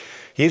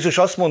 Jézus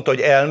azt mondta,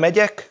 hogy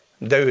elmegyek,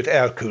 de őt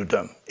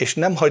elküldöm, és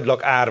nem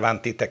hagylak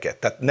árván titeket,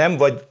 tehát nem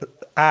vagy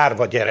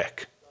árva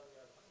gyerek.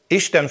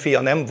 Isten fia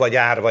nem vagy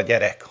árva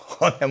gyerek,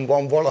 hanem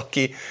van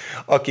valaki,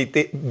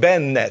 aki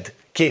benned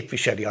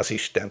képviseli az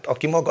Istent,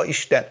 aki maga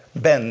Isten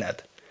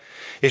benned.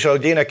 És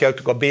ahogy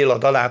énekeltük a Béla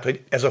dalát,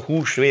 hogy ez a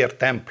húsvér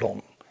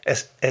templom,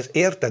 ez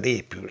érted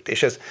épült,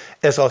 és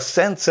ez a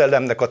Szent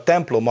Szellemnek a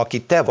templom,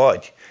 aki te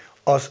vagy,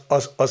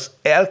 az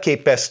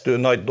elképesztő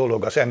nagy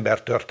dolog az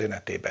ember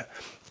történetében.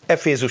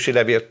 Efézusi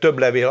levél, több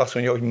levél azt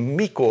mondja, hogy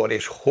mikor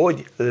és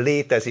hogy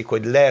létezik,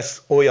 hogy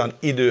lesz olyan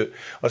idő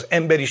az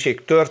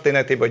emberiség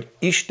történetében, hogy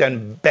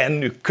Isten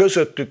bennük,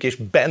 közöttük és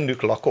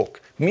bennük lakok.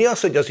 Mi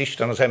az, hogy az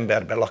Isten az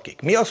emberben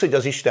lakik? Mi az, hogy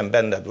az Isten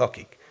benned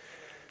lakik?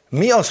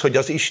 Mi az, hogy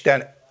az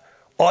Isten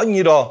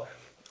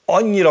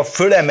annyira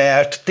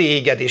fölemelt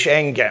téged és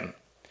engem,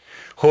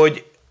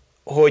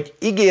 hogy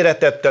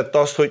ígéretet tett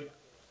azt, hogy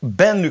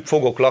bennük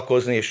fogok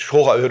lakozni, és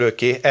soha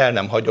örökké el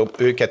nem hagyom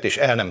őket, és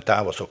el nem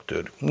távozok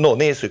tőlük. No,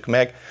 nézzük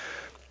meg,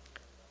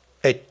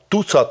 egy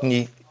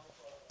tucatnyi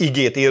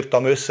igét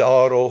írtam össze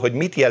arról, hogy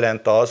mit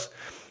jelent az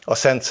a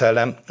Szent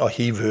Szellem a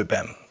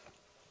hívőben.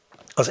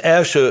 Az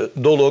első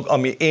dolog,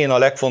 ami én a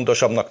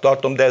legfontosabbnak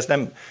tartom, de ez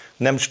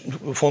nem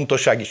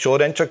fontossági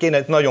sorrend, csak én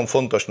egy nagyon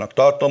fontosnak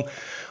tartom,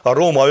 a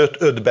Róma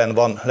 5.5-ben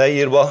van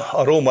leírva,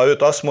 a Róma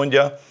 5 azt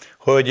mondja,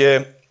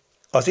 hogy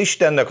az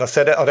Istennek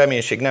a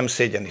reménység nem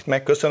szégyenít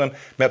meg, köszönöm,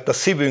 mert a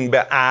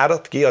szívünkbe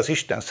árad ki az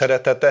Isten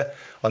szeretete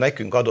a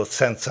nekünk adott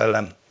Szent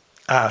Szellem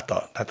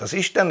által. Tehát az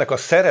Istennek a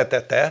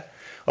szeretete,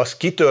 az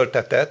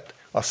kitöltetett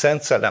a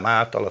Szent Szellem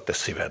által a te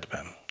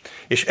szívedben.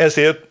 És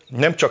ezért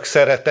nem csak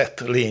szeretett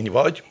lény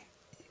vagy,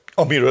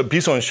 amiről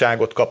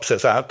bizonyságot kapsz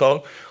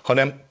ezáltal,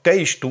 hanem te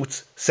is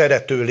tudsz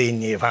szerető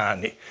lényé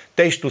válni.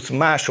 Te is tudsz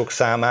mások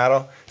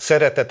számára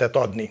szeretetet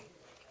adni.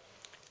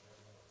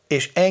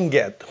 És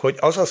engedd, hogy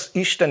az az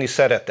isteni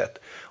szeretet,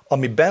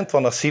 ami bent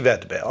van a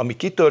szívedbe, ami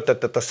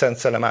kitöltetett a Szent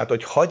Szellem által,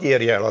 hogy hadd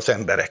érje el az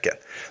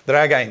embereket.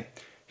 Drágáim,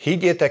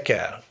 higgyétek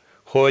el,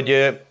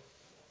 hogy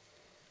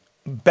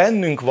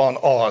bennünk van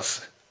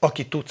az,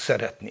 aki tud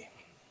szeretni.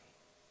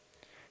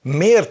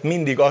 Miért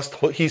mindig azt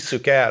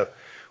hisszük el,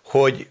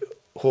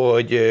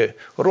 hogy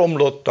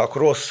romlottak,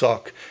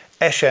 rosszak,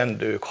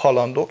 esendők,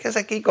 halandók,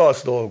 ezek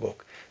igaz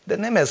dolgok. De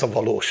nem ez a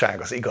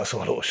valóság, az igaz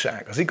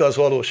valóság. Az igaz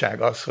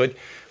valóság az,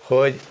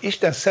 hogy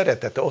Isten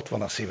szeretete ott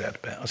van a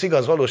szívedben. Az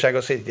igaz valóság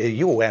az, hogy egy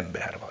jó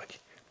ember vagy.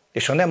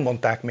 És ha nem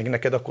mondták még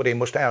neked, akkor én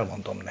most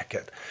elmondom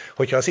neked.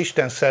 Hogyha az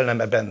Isten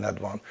szelleme benned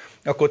van,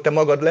 akkor te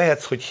magad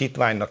lehetsz, hogy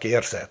hitványnak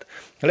érzed.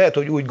 Lehet,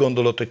 hogy úgy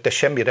gondolod, hogy te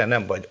semmire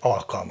nem vagy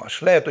alkalmas.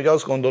 Lehet, hogy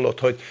azt gondolod,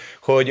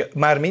 hogy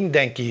már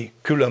mindenki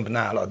különb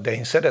nálad, de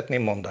én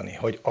szeretném mondani,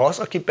 hogy az,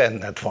 aki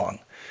benned van,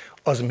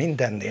 az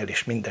mindennél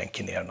és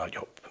mindenkinél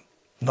nagyobb.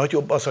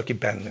 Nagyobb az, aki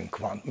bennünk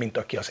van, mint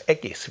aki az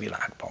egész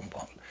világban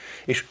van.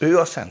 És ő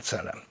a Szent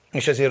Szellem.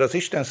 És ezért az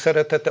Isten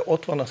szeretete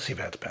ott van a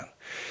szívedben.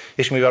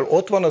 És mivel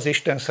ott van az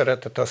Isten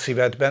szeretete a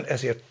szívedben,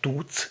 ezért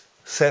tudsz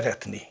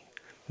szeretni.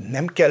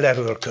 Nem kell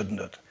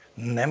erőlködnöd,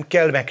 nem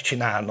kell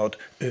megcsinálnod,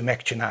 ő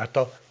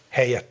megcsinálta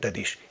helyetted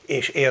is,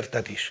 és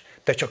érted is.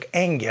 Te csak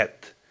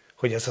engedd,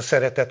 hogy ez a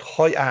szeretet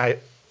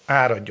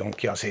áradjon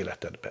ki az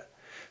életedbe.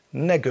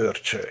 Ne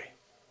görcsölj,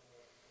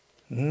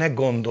 ne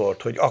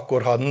gondold, hogy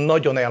akkor, ha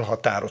nagyon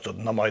elhatározod,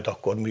 na majd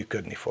akkor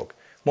működni fog.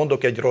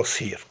 Mondok egy rossz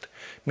hírt.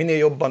 Minél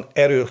jobban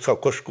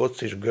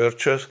erőszakoskodsz és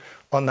görcsölsz,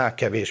 annál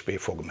kevésbé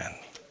fog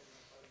menni.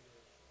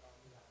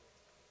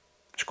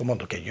 És akkor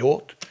mondok egy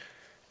jót,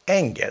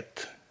 engedd,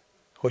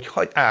 hogy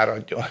hagyj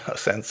áradjon a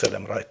Szent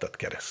Szellem rajtad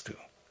keresztül.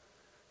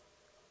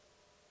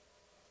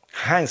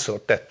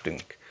 Hányszor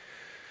tettünk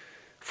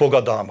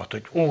fogadalmat,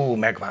 hogy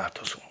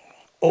megváltozunk,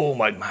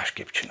 majd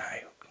másképp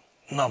csináljuk,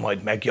 na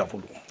majd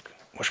megjavulunk,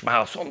 most már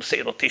a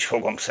szomszédot is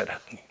fogom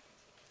szeretni.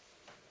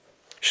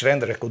 És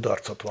rendre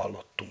kudarcot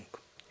vallottunk.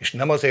 És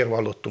nem azért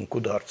vallottunk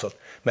kudarcot,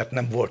 mert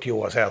nem volt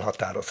jó az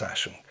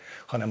elhatározásunk,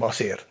 hanem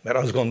azért, mert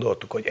azt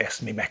gondoltuk, hogy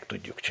ezt mi meg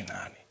tudjuk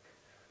csinálni.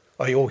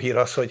 A jó hír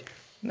az, hogy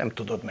nem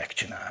tudod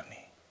megcsinálni,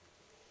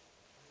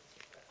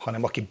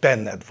 hanem aki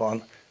benned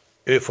van,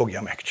 ő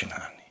fogja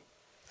megcsinálni.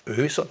 Ő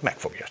viszont meg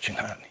fogja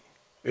csinálni.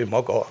 Ő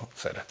maga a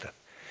szeretet.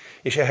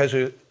 És ehhez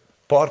ő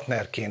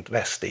partnerként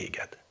vesz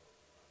téged.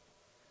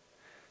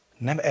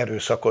 Nem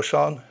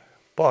erőszakosan,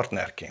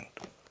 partnerként.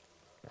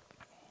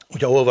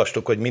 Ugye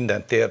olvastuk, hogy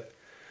minden tér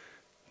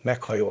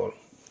meghajol,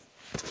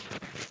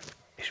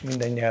 és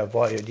minden nyelv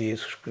vallja, hogy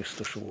Jézus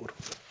Krisztus Úr,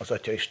 az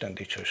Atya Isten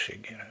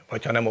dicsőségére.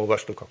 Vagy ha nem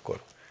olvastuk,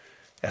 akkor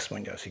ezt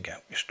mondja az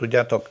ige. És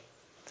tudjátok,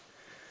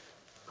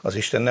 az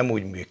Isten nem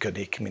úgy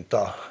működik, mint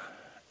a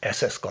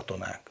SS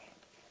katonák,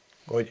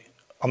 hogy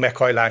a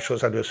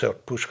meghajláshoz először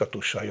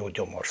puskatussal jó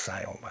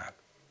gyomorszájon vág.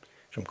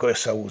 És amikor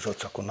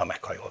összehúzodsz, akkor na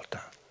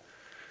meghajoltál.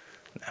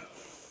 Nem.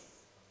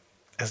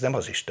 Ez nem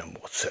az Isten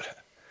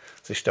módszere.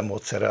 Az Isten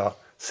módszere a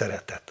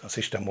szeretet. Az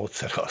Isten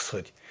módszere az,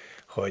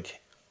 hogy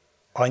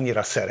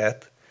annyira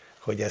szeret,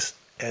 hogy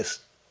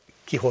ez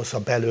kihozza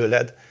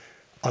belőled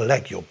a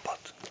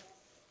legjobbat.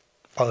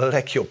 A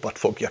legjobbat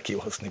fogja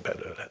kihozni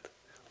belőled.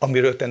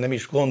 Amiről te nem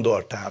is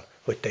gondoltál,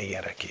 hogy te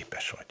ilyenre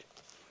képes vagy.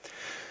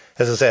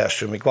 Ez az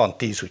első, még van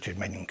 10, úgyhogy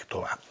menjünk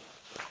tovább.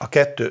 A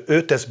 2,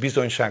 ő tesz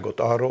bizonyságot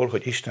arról,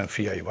 hogy Isten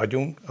fiai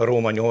vagyunk, a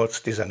Róma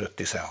 8,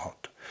 15-16.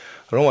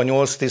 Róma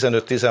 8,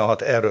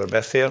 15-16 erről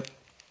beszél,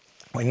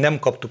 hogy nem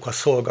kaptuk a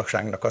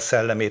szolgaságnak a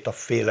szellemét a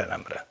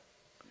félelemre.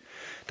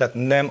 Tehát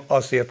nem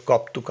azért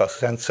kaptuk a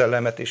Szent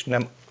Szellemet, és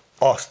nem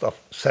azt a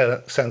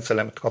Szent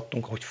Szellemet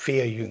kaptunk, hogy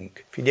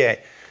féljünk. Figyelj,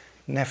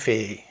 ne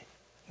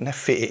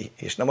félj.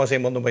 És nem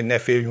azért mondom, hogy ne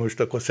félj, most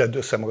akkor szedd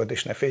össze magad,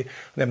 és ne félj,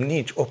 hanem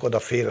nincs okod a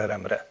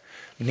félelemre.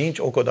 Nincs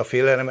okod a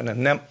félelemre,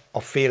 nem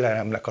a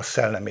félelemnek a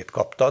szellemét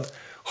kaptad,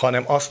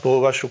 hanem azt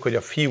olvassuk, hogy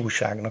a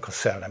fiúságnak a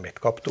szellemét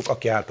kaptuk,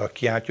 aki által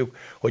kiáltjuk,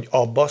 hogy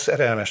abba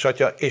szerelmes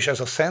Atya, és ez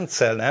a Szent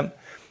Szellem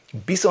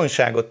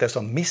bizonyságot tesz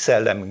a mi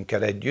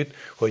szellemünkkel együtt,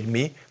 hogy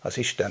mi az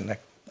Istennek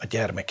a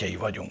gyermekei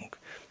vagyunk.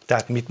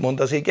 Tehát mit mond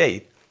az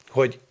igeit?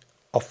 Hogy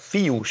a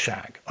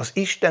fiúság, az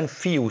Isten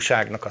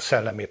fiúságnak a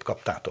szellemét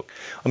kaptátok.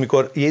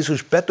 Amikor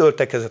Jézus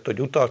betöltekezett,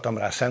 hogy utaltam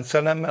rá Szent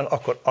Szellemmel,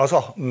 akkor az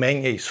a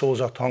mennyei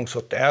szózat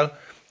hangzott el,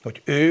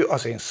 hogy ő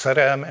az én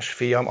szerelmes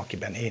fiam,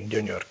 akiben én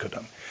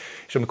gyönyörködöm.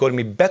 És amikor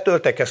mi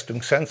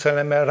betöltekeztünk Szent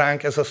Szellemmel,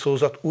 ránk ez a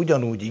szózat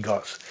ugyanúgy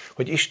igaz,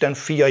 hogy Isten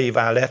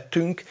fiaivá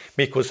lettünk,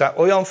 méghozzá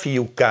olyan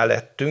fiúkká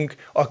lettünk,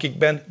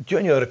 akikben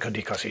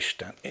gyönyörködik az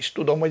Isten. És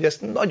tudom, hogy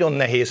ezt nagyon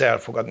nehéz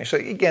elfogadni. És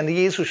igen,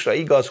 Jézusra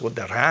igaz volt,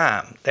 de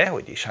rám,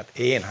 dehogy is, hát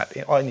én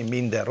annyi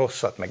minden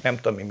rosszat, meg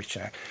nem tudom, mit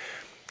csinálok.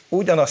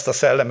 Ugyanazt a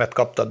szellemet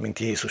kaptad, mint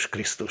Jézus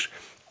Krisztus.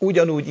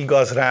 Ugyanúgy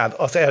igaz rád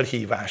az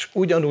elhívás,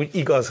 ugyanúgy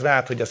igaz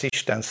rád, hogy az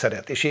Isten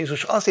szeret. És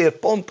Jézus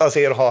pont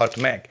azért halt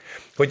meg,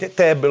 hogy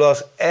te ebből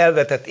az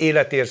elvetett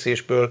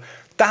életérzésből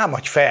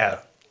támadj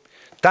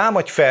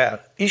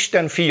fel,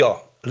 Isten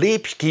fia,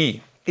 lépj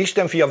ki,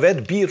 Isten fia,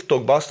 vedd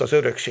birtokba azt az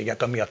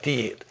örökséget, ami a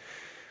tiéd,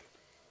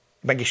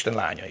 meg Isten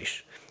lánya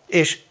is.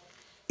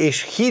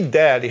 És hidd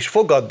el, és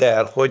fogadd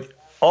el, hogy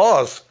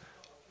az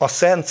a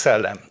Szent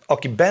Szellem,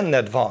 aki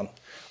benned van,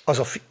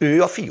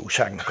 ő a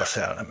fiúságnak a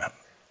szelleme.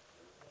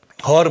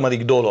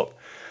 Harmadik dolog,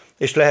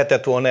 és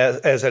lehetett volna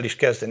ezzel is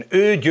kezdeni.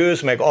 Ő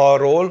győz meg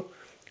arról,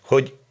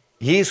 hogy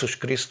Jézus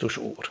Krisztus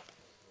Úr.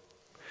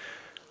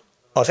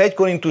 Az 1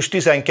 Korintus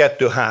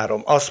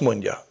 12.3 azt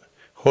mondja,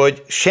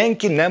 hogy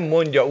senki nem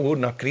mondja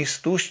Úrnak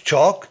Krisztus,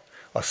 csak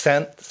a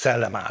Szent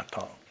Szellem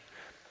által.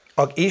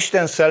 Aki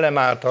Isten szellem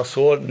által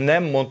szól,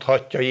 nem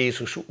mondhatja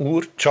Jézus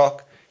Úr,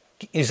 csak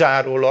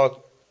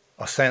kizárólag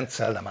a Szent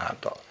Szellem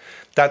által.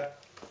 Tehát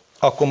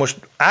akkor most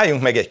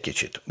álljunk meg egy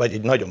kicsit, vagy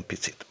egy nagyon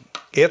picit.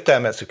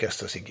 Értelmezzük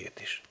ezt az igét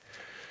is.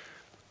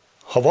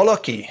 Ha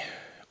valaki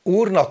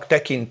Úrnak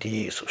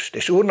tekinti Jézust,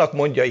 és Úrnak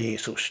mondja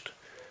Jézust,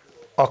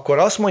 akkor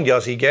azt mondja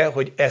az ige,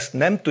 hogy ezt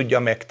nem tudja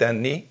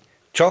megtenni,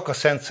 csak a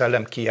Szent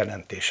Szellem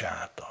kijelentése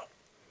által.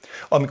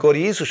 Amikor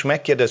Jézus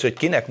megkérdezi, hogy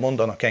kinek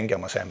mondanak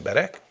engem az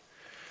emberek,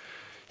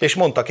 és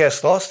mondtak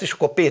ezt-azt, és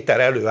akkor Péter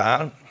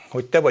előáll,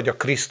 hogy te vagy a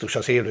Krisztus,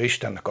 az élő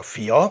Istennek a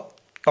fia,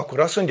 akkor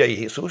azt mondja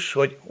Jézus,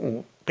 hogy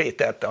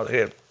Péter, te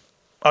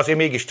azért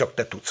mégiscsak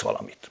te tudsz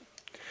valamit.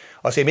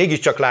 Azért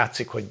mégiscsak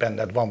látszik, hogy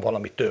benned van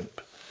valami több,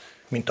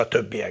 mint a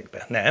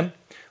többiekben. Nem?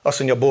 Azt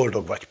mondja,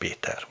 boldog vagy,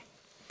 Péter.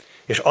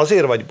 És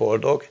azért vagy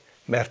boldog,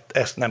 mert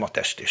ezt nem a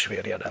test és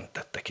vér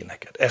jelentette ki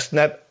neked.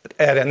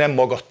 Erre nem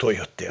magadtól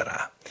jöttél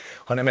rá,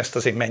 hanem ezt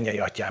az én mennyei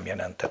atyám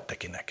jelentette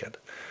ki neked.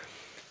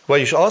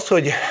 Vagyis az,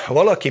 hogy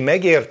valaki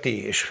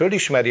megérti és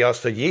fölismeri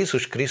azt, hogy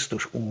Jézus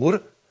Krisztus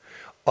Úr,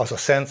 az a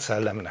Szent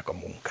Szellemnek a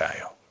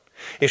munkája.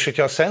 És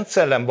hogyha a Szent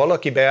Szellem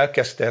valakibe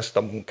elkezdte ezt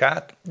a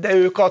munkát, de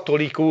ő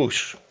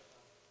katolikus,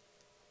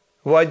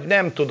 vagy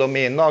nem tudom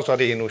én,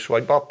 nazarénus,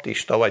 vagy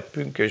baptista, vagy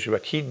pünkösd,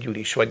 vagy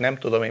hídgyűlis, vagy nem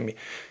tudom én mi,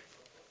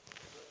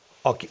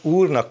 aki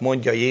Úrnak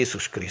mondja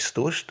Jézus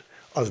Krisztust,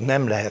 az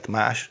nem lehet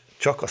más,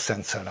 csak a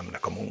Szent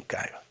Szellemnek a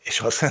munkája. És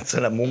ha a Szent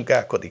Szellem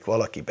munkálkodik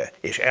valakibe,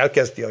 és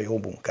elkezdi a jó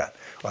munkát,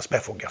 az be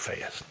fogja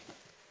fejezni.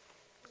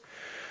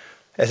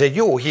 Ez egy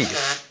jó hír.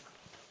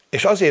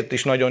 És azért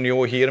is nagyon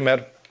jó hír,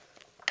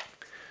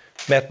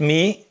 mert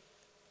mi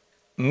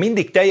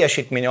mindig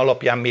teljesítmény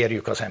alapján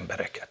mérjük az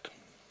embereket.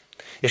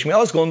 És mi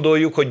azt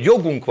gondoljuk, hogy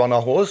jogunk van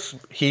ahhoz,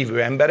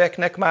 hívő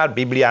embereknek már,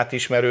 Bibliát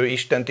ismerő,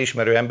 Istent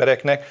ismerő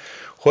embereknek,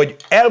 hogy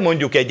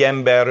elmondjuk egy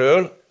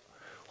emberről,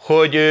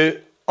 hogy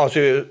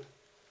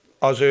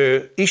az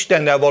ő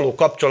Istennel való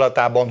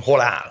kapcsolatában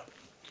hol áll.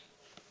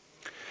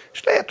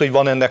 És lehet, hogy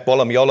van ennek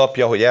valami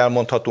alapja, hogy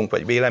elmondhatunk,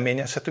 vagy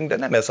véleményezhetünk, de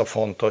nem ez a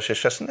fontos,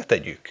 és ezt ne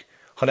tegyük,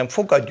 hanem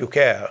fogadjuk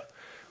el,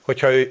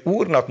 hogyha ő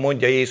Úrnak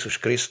mondja Jézus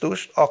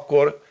Krisztust,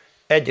 akkor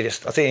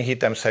egyrészt az én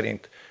hitem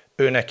szerint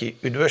ő neki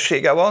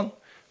üdvössége van,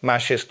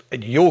 másrészt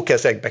egy jó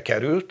kezekbe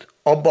került,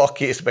 abba a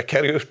kézbe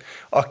került,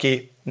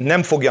 aki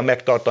nem fogja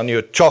megtartani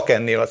őt csak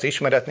ennél az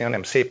ismeretnél,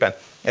 hanem szépen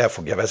el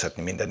fogja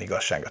vezetni minden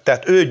igazságra.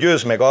 Tehát ő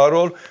győz meg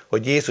arról,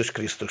 hogy Jézus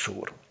Krisztus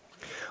Úr.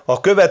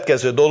 A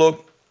következő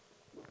dolog,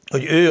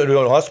 hogy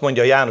őről azt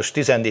mondja János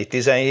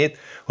 14:17,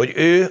 hogy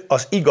ő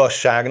az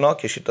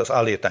igazságnak, és itt az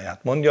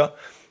alétáját mondja,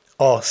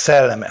 a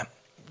szelleme.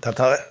 Tehát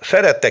ha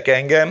szerettek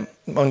engem,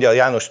 mondja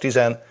János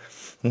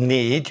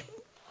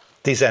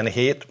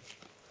 14:17,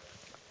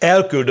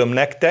 elküldöm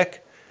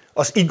nektek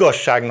az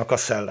igazságnak a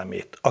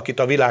szellemét, akit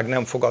a világ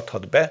nem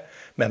fogadhat be,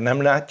 mert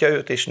nem látja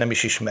őt, és nem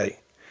is ismeri.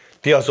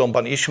 Ti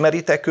azonban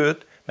ismeritek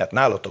őt, mert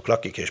nálatok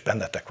lakik, és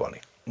bennetek van,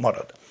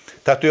 marad.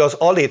 Tehát ő az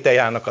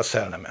alétejának a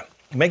szelleme.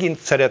 Megint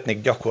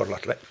szeretnék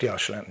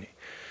gyakorlatias lenni.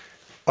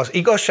 Az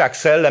igazság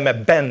szelleme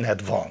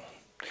benned van.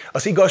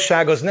 Az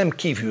igazság az nem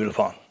kívül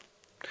van.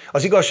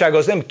 Az igazság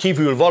az nem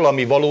kívül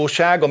valami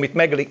valóság, amit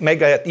meg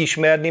lehet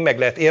ismerni, meg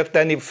lehet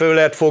érteni, föl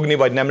lehet fogni,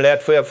 vagy nem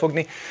lehet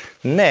fölfogni.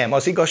 Nem,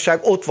 az igazság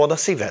ott van a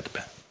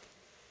szívedben.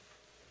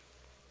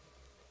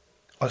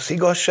 Az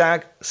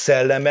igazság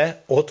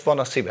szelleme ott van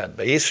a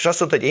szívedben. Jézus azt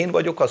mondta, hogy én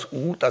vagyok az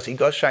út, az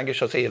igazság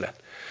és az élet.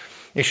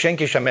 És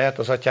senki sem mehet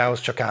az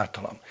atyához, csak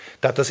általam.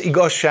 Tehát az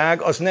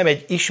igazság az nem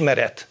egy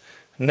ismeret,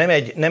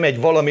 nem egy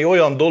valami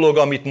olyan dolog,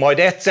 amit majd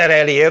egyszer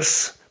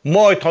elérsz,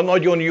 Majd, ha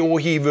nagyon jó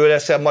hívő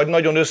leszel, majd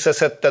nagyon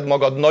összeszedted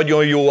magad,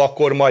 nagyon jó,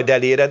 akkor majd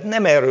eléred.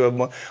 Nem erről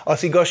van.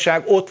 Az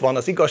igazság ott van,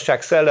 az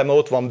igazság szelleme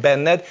ott van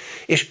benned,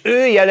 és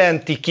ő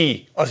jelenti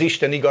ki az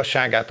Isten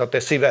igazságát a te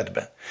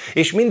szívedben.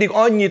 És mindig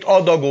annyit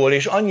adagol,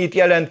 és annyit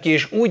jelent ki,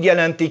 és úgy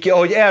jelenti ki,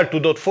 ahogy el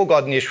tudod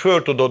fogadni, és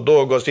föl tudod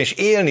dolgozni, és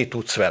élni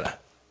tudsz vele.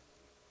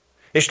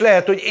 És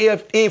lehet, hogy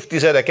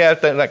évtizedek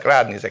eltelnek,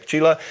 rád nézek,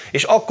 Csilla,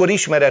 és akkor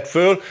ismered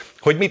föl,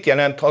 hogy mit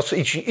jelent, ha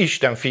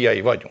Isten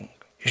fiai vagyunk.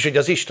 És hogy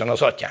az Isten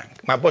az atyánk.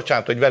 Már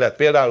bocsánat, hogy veled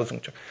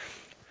példálozunk, csak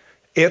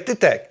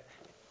értitek?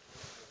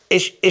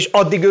 És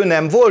addig ő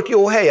nem volt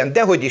jó helyen,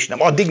 dehogy is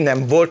nem. Addig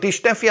nem volt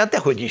Isten fia,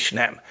 dehogy is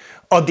nem.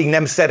 Addig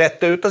nem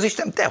szerette őt az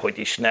Isten, dehogy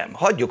is nem.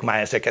 Hagyjuk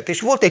már ezeket.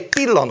 És volt egy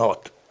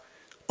pillanat,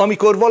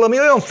 amikor valami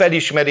olyan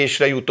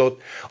felismerésre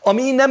jutott,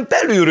 ami innen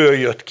belülről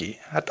jött ki.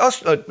 Hát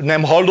azt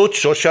nem hallott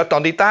sose a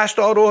tanítást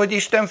arról, hogy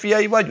Isten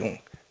fiai vagyunk?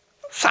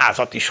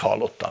 100 is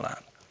hallott talán.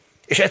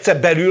 És egyszer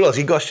belül az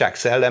igazság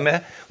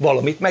szelleme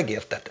valamit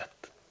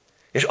megértetett.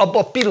 És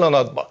abban a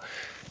pillanatban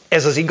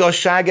ez az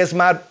igazság, ez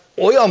már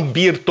olyan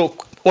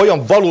birtok,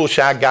 olyan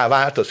valósággá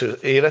vált az ő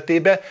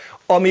életébe,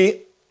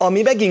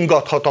 ami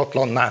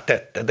megingathatatlanná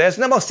tette. De ez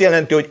nem azt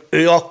jelenti, hogy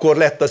ő akkor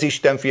lett az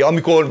Isten fia,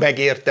 amikor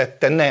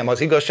megértette. Nem,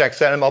 az igazság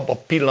szelleme abban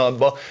a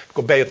pillanatban,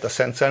 amikor bejött a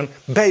Szent Szellem,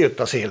 bejött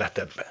az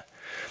életedbe.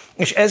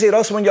 És ezért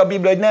azt mondja a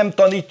Biblia, hogy nem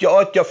tanítja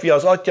atyafia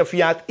az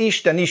atyafiát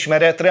Isten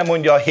ismeretre,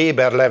 mondja a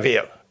Héber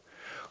levél,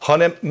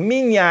 hanem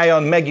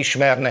mindnyájan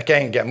megismernek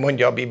engem,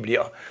 mondja a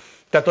Biblia.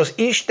 Tehát az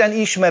Isten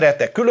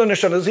ismerete,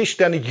 különösen az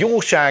Isten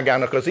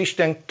jóságának, az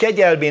Isten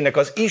kegyelmének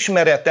az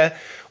ismerete,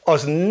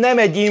 az nem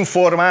egy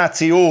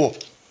információ,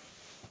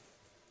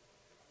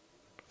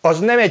 az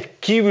nem egy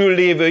kívül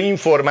lévő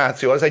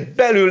információ, az egy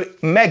belül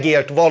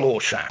megélt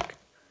valóság.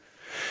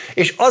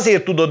 És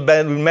azért tudod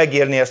belül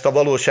megélni ezt a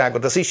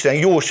valóságot, az Isten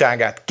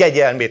jóságát,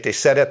 kegyelmét és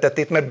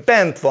szeretetét, mert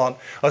bent van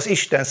az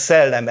Isten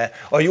szelleme,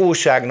 a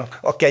jóságnak,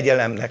 a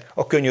kegyelemnek,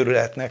 a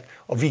könyörületnek,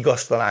 a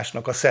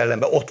vigasztalásnak a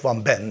szelleme, ott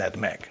van benned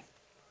meg.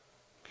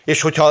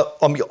 És hogyha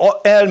ami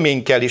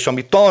elménkkel és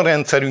ami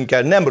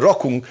tanrendszerünkkel nem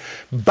rakunk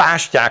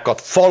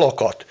bástyákat,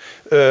 falakat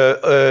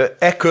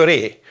e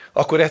köré,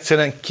 akkor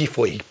egyszerűen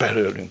kifolyik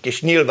belőlünk,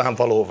 és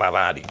nyilvánvalóvá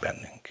válik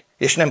bennünk.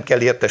 És nem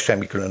kell érte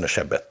semmi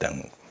különösebbet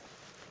tennünk.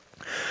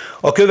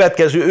 A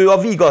következő, ő a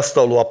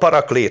vigasztaló, a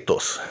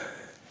paraklétosz.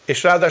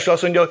 És ráadásul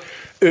azt mondja, hogy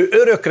ő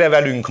örökre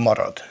velünk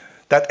marad.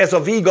 Tehát ez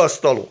a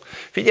vigasztaló.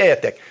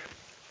 Figyeljetek,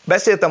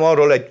 beszéltem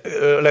arról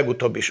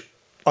legutóbb is.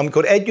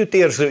 Amikor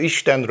együttérző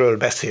Istenről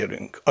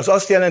beszélünk, az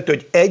azt jelenti,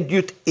 hogy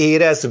együtt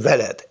érez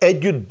veled,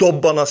 együtt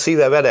dobban a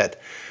szíve veled.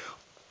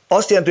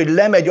 Azt jelenti, hogy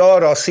lemegy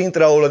arra a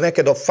szintre, ahol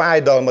neked a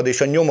fájdalmad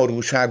és a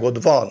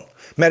nyomorúságod van.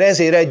 Mert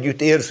ezért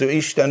együtt érző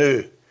Isten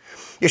ő.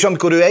 És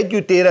amikor ő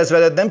együtt érez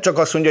veled, nem csak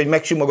azt mondja, hogy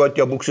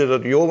megsimogatja a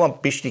buksodat, hogy jó van,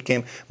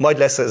 Pistikém, majd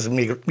lesz ez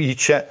még így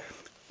se.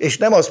 És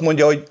nem azt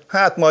mondja, hogy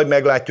hát majd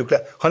meglátjuk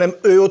le, hanem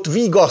ő ott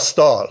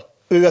vigasztal.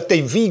 Ő ott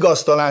egy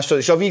vigasztalással,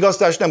 és a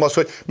vigasztalás nem az,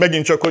 hogy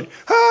megint csak, hogy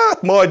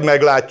hát majd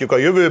meglátjuk a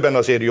jövőben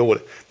azért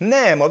jól.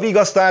 Nem, a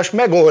vigasztalás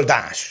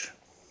megoldás.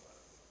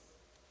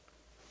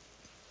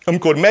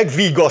 Amikor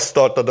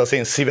megvigasztaltad az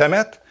én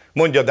szívemet,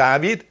 mondja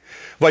Dávid,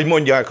 vagy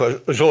mondják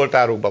a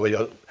zsoltárokban, vagy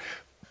a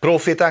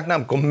profétáknál,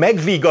 amikor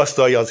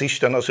megvigasztalja az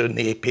Isten az ő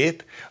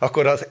népét,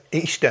 akkor az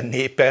Isten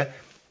népe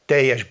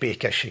teljes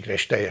békességre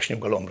és teljes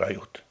nyugalomra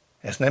jut.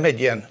 Ez nem egy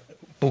ilyen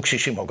buksi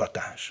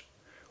simogatás,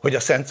 hogy a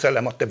Szent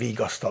Szellem a te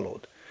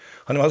vigasztalód,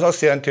 hanem az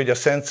azt jelenti, hogy a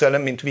Szent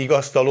Szellem, mint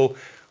vigasztaló,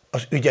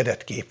 az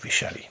ügyedet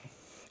képviseli,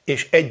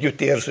 és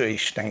együttérző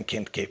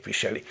Istenként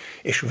képviseli,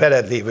 és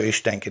veled lévő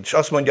Istenként. És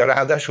azt mondja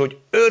ráadásul, hogy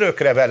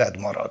örökre veled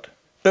marad.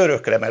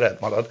 Örökre veled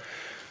marad.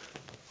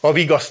 A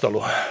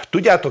vigasztaló.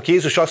 Tudjátok,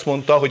 Jézus azt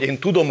mondta, hogy én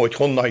tudom, hogy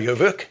honnan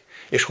jövök,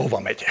 és hova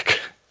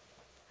megyek.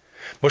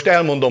 Most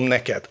elmondom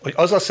neked, hogy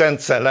az a Szent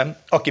Szellem,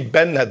 aki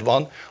benned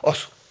van,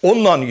 az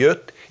onnan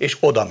jött, és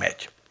oda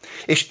megy.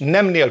 És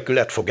nem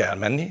nélküled fog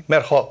elmenni,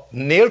 mert ha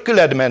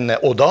nélküled menne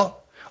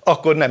oda,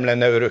 akkor nem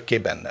lenne örökké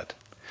benned.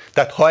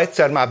 Tehát ha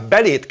egyszer már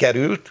beléd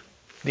került,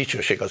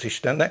 dicsőség az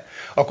Istennek,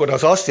 akkor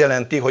az azt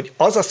jelenti, hogy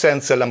az a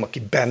Szent Szellem, aki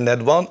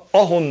benned van,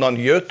 ahonnan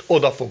jött,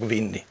 oda fog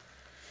vinni.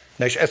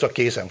 Na és ez a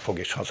kézen fog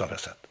és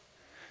hazavezet.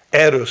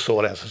 Erről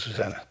szól ez az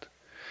üzenet.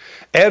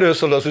 Erről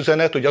szól az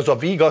üzenet, hogy az a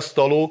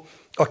vigasztaló,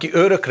 aki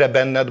örökre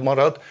benned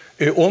marad,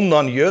 ő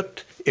onnan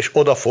jött, és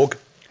oda fog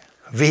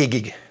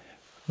végig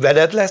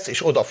veled lesz,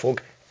 és oda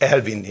fog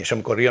elvinni. És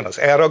amikor jön az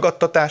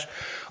elragadtatás,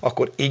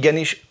 akkor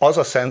igenis az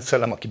a Szent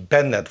Szellem, aki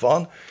benned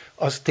van,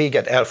 az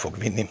téged el fog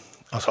vinni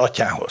az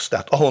atyához.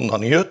 Tehát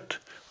ahonnan jött,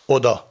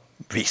 oda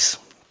visz.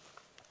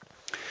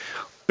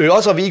 Ő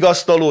az a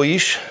vigasztaló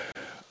is,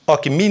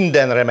 aki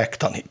mindenre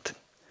megtanít.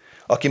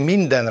 Aki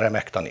mindenre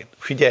megtanít.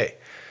 Figyelj,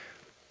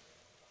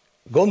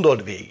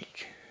 gondold végig.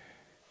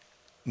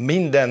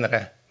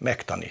 Mindenre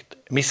megtanít.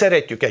 Mi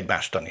szeretjük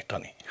egymást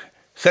tanítani.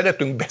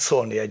 Szeretünk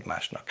beszólni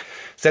egymásnak.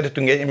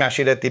 Szeretünk egymás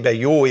életében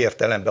jó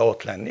értelemben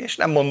ott lenni. És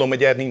nem mondom,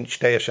 hogy erre nincs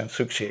teljesen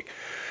szükség.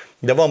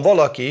 De van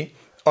valaki,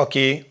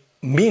 aki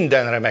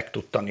mindenre meg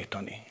tud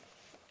tanítani.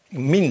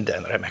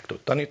 mindenre meg tud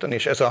tanítani,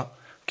 és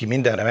aki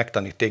mindenre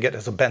megtanít téged,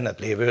 ez a benned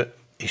lévő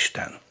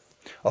Isten.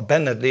 A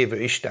benned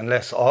lévő Isten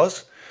lesz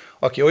az,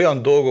 aki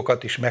olyan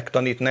dolgokat is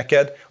megtanít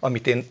neked,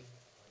 amit én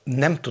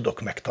nem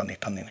tudok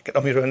megtanítani neked,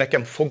 amiről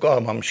nekem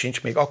fogalmam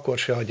sincs, még akkor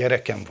se, a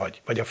gyerekem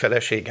vagy a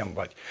feleségem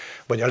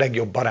vagy a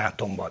legjobb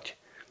barátom vagy.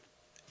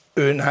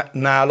 Ő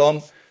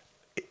nálam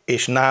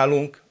és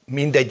nálunk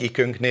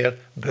mindegyikünknél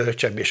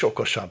bölcsebb és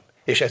okosabb.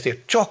 És ezért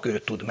csak ő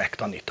tud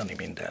megtanítani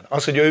minden.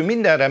 Az, hogy ő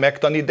mindenre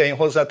megtanít, de én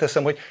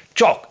hozzáteszem, hogy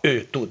csak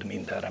ő tud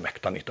mindenre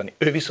megtanítani.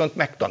 Ő viszont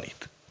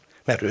megtanít,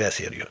 mert ő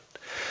ezért jött.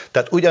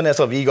 Tehát ugyanez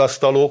a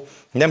vigasztaló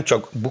nem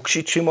csak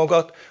buksit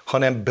simogat,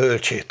 hanem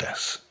bölcsé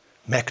tesz,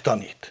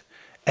 megtanít,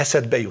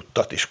 eszedbe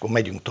juttat, és akkor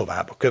megyünk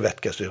tovább. A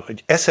következő,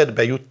 hogy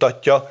eszedbe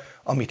juttatja,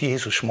 amit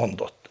Jézus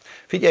mondott.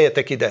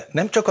 Figyeljetek ide,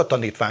 nem csak a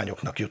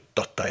tanítványoknak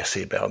juttatta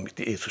eszébe, amit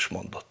Jézus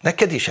mondott.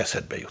 Neked is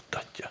eszedbe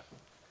juttatja.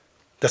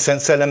 De Szent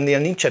Szellemnél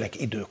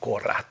nincsenek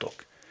időkorlátok.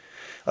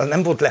 Az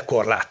nem volt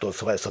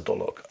lekorlátozva ez a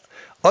dolog.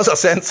 Az a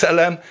Szent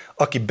Szellem,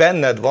 aki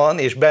benned van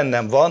és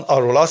bennem van,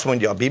 arról azt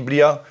mondja a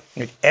Biblia,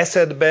 hogy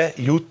eszedbe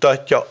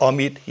juttatja,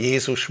 amit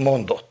Jézus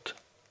mondott.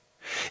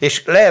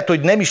 És lehet,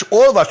 hogy nem is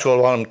olvasol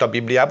valamit a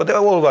Bibliába, de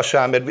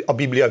olvassál, mert a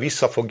Biblia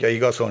vissza fogja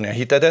igazolni a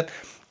hitedet,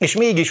 és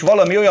mégis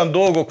valami olyan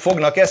dolgok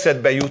fognak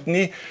eszedbe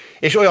jutni,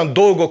 és olyan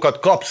dolgokat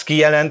kapsz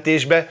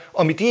kijelentésbe,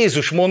 amit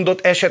Jézus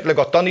mondott esetleg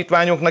a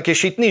tanítványoknak,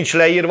 és itt nincs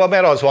leírva,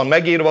 mert az van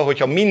megírva,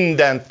 hogyha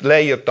mindent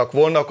leírtak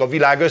volna, a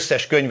világ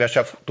összes könyve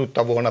sem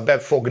tudta volna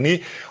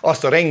befogni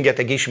azt a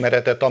rengeteg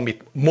ismeretet,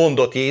 amit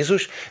mondott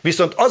Jézus,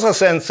 viszont az a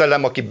Szent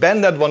Szellem, aki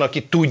benned van,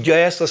 aki tudja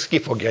ezt, az ki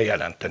fogja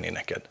jelenteni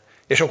neked.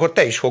 És akkor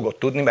te is fogod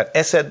tudni, mert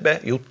eszedbe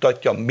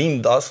juttatja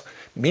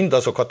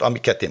mindazokat,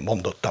 amiket én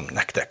mondottam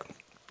nektek.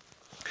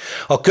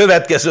 A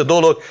következő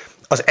dolog,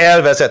 az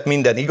elvezet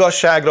minden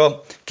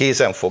igazságra,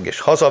 kézen fog és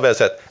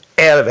hazavezet,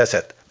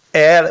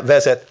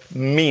 elvezet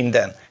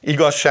minden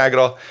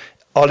igazságra,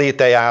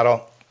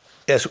 alétejára.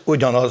 Ez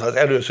ugyanaz az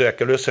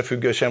előzőekkel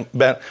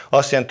összefüggésben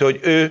azt jelenti, hogy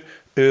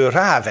ő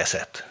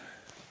rávezet,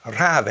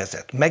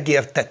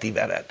 megérteti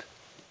veled.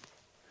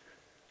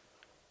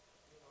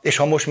 És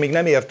ha most még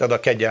nem érted a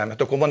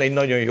kegyelmet, akkor van egy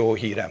nagyon jó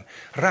hírem.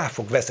 Rá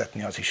fog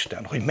vezetni az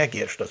Isten, hogy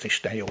megértsd az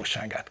Isten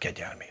jóságát,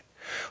 kegyelmét.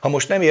 Ha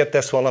most nem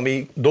értesz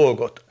valami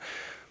dolgot,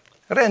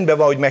 rendben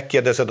van, hogy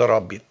megkérdezed a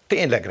rabbit.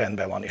 Tényleg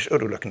rendben van, és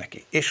örülök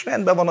neki. És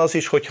rendben van az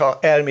is, hogyha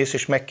elmész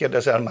és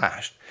megkérdezel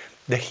mást.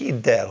 De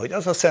hidd el, hogy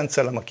az a Szent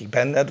Szellem, aki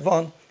benned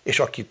van, és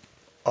aki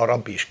a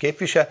rabbi is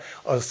képvisel,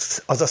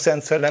 az a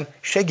Szent Szellem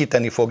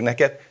segíteni fog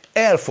neked,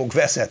 el fog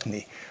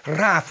vezetni,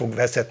 rá fog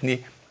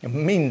vezetni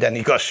minden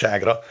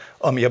igazságra,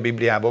 ami a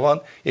Bibliában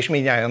van, és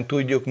mindnyájan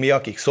tudjuk, mi,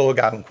 akik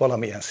szolgálunk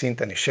valamilyen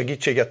szinten és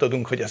segítséget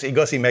adunk, hogy az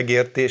igazi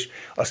megértés,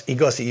 az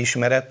igazi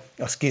ismeret,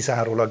 az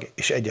kizárólag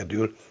és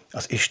egyedül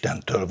az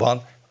Istentől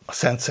van, a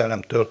Szent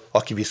Szellemtől,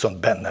 aki viszont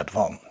benned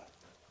van.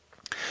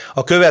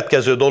 A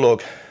következő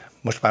dolog,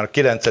 most már a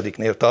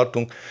 9-nél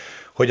tartunk,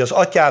 hogy az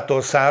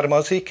Atyától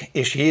származik,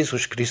 és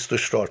Jézus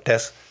Krisztusról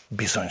tesz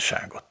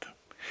bizonyságot.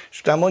 És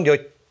utána mondja,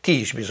 hogy ti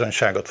is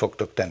bizonyságot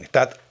fogtok tenni.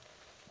 Tehát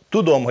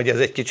tudom, hogy ez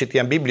egy kicsit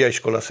ilyen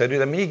bibliaiskolaszerű,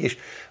 de mégis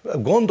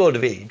gondold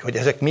végig, hogy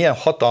ezek milyen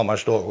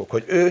hatalmas dolgok,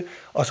 hogy ő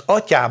az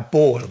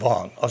Atyából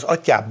van, az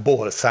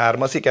Atyából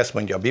származik, ezt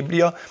mondja a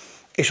Biblia,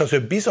 és az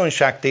ő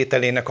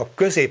bizonyságtételének a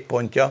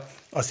középpontja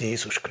az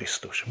Jézus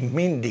Krisztus.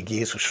 Mindig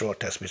Jézusról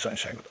tesz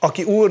bizonyságot.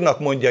 Aki Úrnak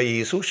mondja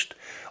Jézust,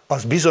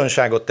 az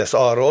bizonyságot tesz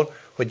arról,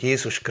 hogy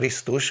Jézus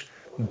Krisztus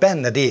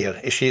benned él,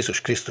 és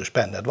Jézus Krisztus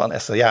benned van,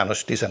 ezt a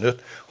János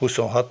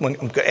 15:26 mondja,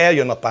 amikor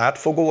eljön a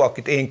pártfogó,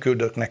 akit én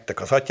küldök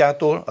nektek az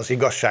Atyától, az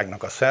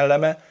igazságnak a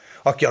szelleme,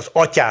 aki az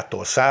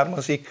Atyától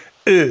származik,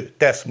 ő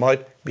tesz majd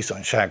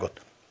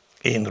bizonyságot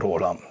én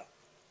rólam.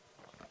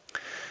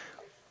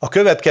 A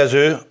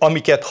következő,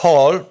 amiket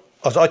hall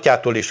az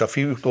Atyától és a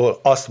Fiútól,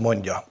 azt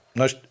mondja.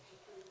 Most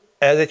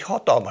ez egy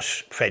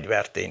hatalmas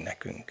fegyvertény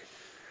nekünk,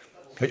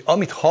 hogy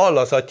amit hall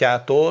az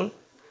Atyától,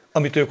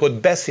 amit ők ott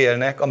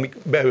beszélnek,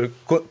 amikben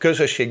ők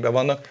közösségben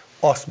vannak,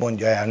 azt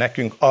mondja el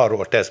nekünk,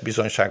 arról tesz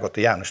bizonyságot a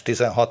János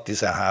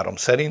 16:13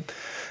 szerint.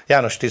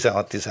 János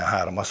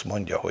 16:13 azt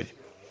mondja, hogy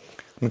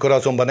mikor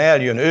azonban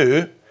eljön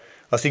ő,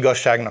 az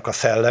igazságnak a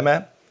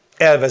szelleme,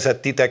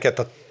 elvezet titeket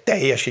a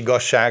teljes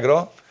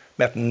igazságra,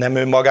 mert nem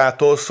ő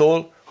magától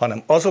szól,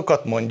 hanem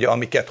azokat mondja,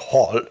 amiket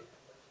hall,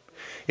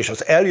 és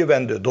az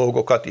eljövendő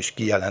dolgokat is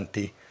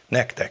kijelenti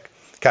nektek.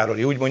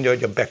 Károly úgy mondja,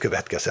 hogy a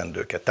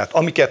bekövetkezendőket. Tehát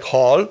amiket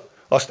hall,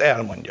 azt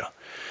elmondja.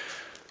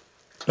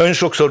 Nagyon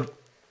sokszor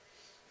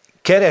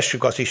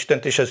keressük az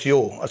Istent, és ez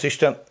jó. Az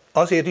Isten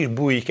azért is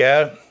bújik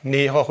el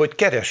néha, hogy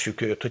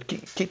keressük őt, hogy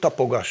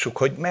kitapogassuk,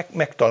 hogy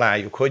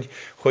megtaláljuk,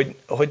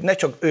 hogy ne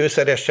csak ő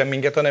szeressen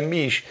minket, hanem mi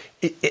is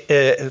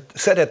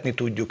szeretni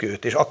tudjuk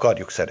őt, és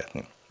akarjuk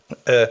szeretni.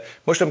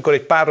 Most, amikor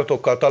egy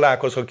párotokkal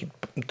találkozok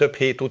több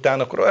hét után,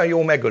 akkor olyan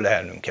jó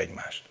megölelnünk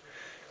egymást.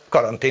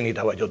 Karantén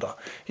ide vagy oda.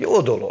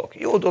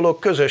 Jó dolog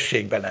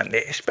közösségben lenni.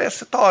 És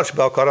persze tarts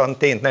be a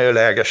karantént, ne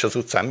ölelgess az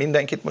utcán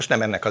mindenkit, most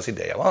nem ennek az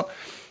ideje van,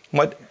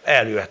 majd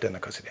eljöhet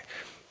ennek az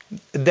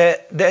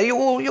ideje. De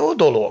jó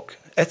dolog.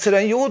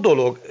 Egyszerűen jó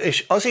dolog,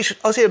 és az is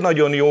azért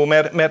nagyon jó,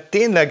 mert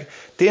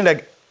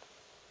tényleg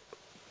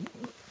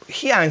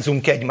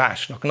hiányzunk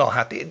egymásnak. Na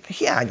hát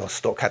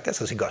hiányoztok, hát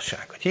ez az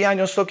igazság, hogy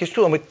hiányoztok, és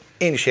tudom, hogy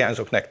én is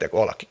hiányzok nektek,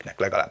 valakiknek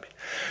legalább.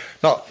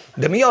 Na,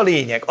 de mi a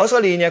lényeg? Az a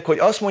lényeg, hogy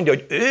azt mondja,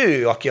 hogy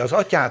ő, aki az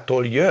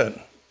atyától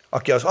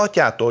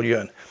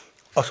jön,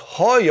 az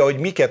hallja, hogy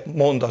miket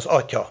mond az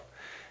atya,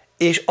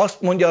 és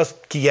azt mondja, azt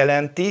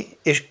kijelenti,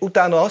 és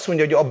utána azt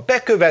mondja, hogy a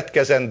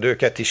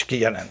bekövetkezendőket is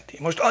kijelenti.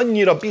 Most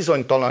annyira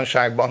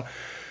bizonytalanságban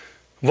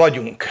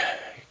vagyunk,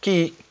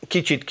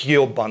 kicsit ki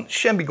jobban,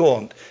 semmi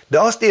gond, de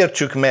azt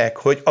értsük meg,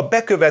 hogy a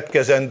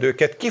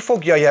bekövetkezendőket ki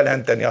fogja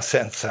jelenteni a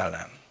Szent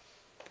Szellem.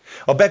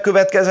 A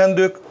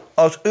bekövetkezendők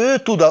az ő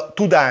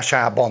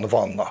tudásában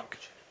vannak.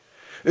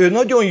 Ő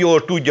nagyon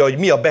jól tudja, hogy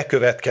mi a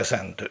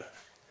bekövetkezendő.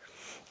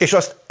 És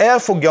azt el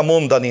fogja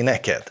mondani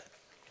neked.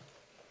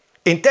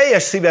 Én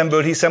teljes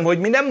szívemből hiszem, hogy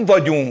mi nem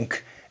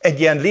vagyunk egy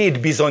ilyen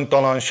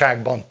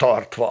létbizonytalanságban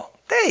tartva.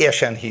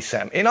 Teljesen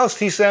hiszem. Én azt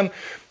hiszem,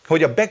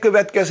 hogy a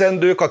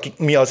bekövetkezendők, akik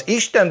mi az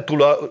Isten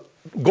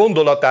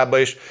gondolatában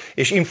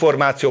és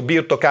információ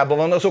birtokában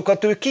van,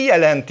 azokat ő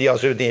kijelenti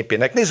az ő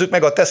népének. Nézzük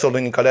meg a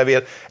Tesszalonika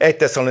levél 1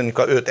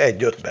 Tesszalonika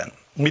 5:1-5-ben.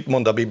 Mit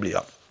mond a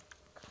Biblia?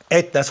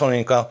 1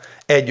 Tesszalonika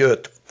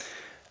 1:5.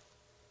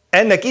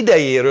 Ennek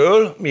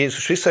idejéről,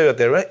 Jézus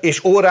visszajöttéről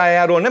és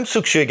órájáról nem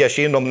szükséges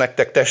írnom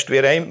nektek,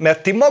 testvéreim,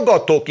 mert ti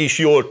magatok is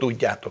jól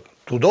tudjátok.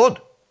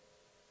 Tudod?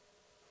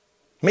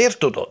 Miért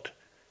tudod?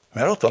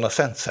 Mert ott van a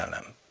Szent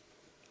Szellem.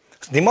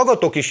 Ti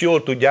magatok is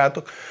jól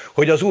tudjátok,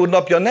 hogy az Úr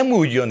napja nem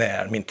úgy jön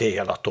el, mint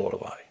éjjel a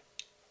tolvaj.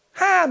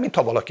 Hát,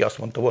 mintha valaki azt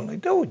mondta volna, hogy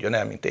de úgy jön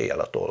el, mint éjjel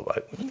a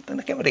tolvaj. De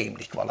nekem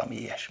rémlik valami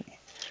ilyesmi.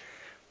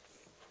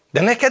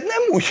 De neked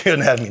nem úgy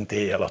jön el, mint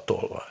éjjel a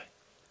tolvaj.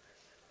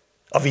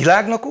 A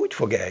világnak úgy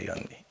fog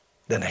eljönni,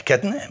 de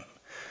neked nem.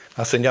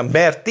 Azt mondja,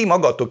 mert ti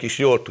magatok is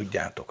jól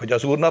tudjátok, hogy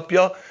az Úr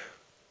napja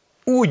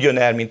úgy jön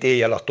el, mint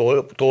éjjel a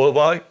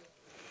tolvaj.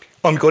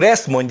 Amikor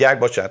ezt mondják,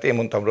 bocsánat, én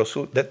mondtam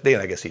rosszul, de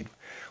tényleg ez így.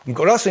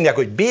 Amikor azt mondják,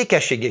 hogy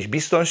békesség és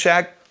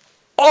biztonság,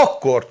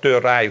 akkor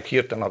tör rájuk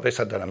hirtelen a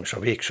veszedelem és a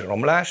végső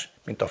romlás,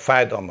 mint a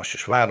fájdalmas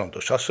és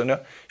várandós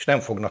asszonya, és nem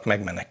fognak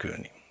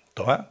megmenekülni.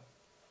 Tovább?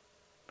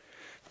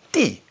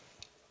 Ti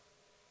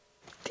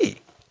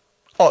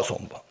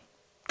azonban,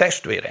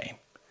 testvéreim,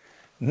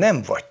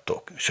 nem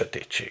vagytok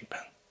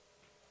sötétségben,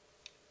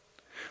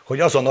 hogy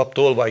az a nap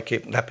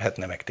tolvajkép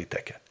lephetne meg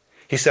titeket.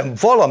 Hiszen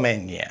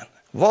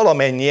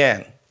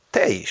valamennyien,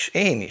 te is,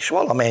 én is,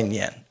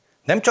 valamennyien,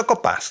 nem csak a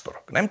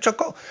pásztorok, nem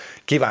csak a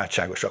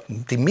kiváltságosak,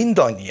 ti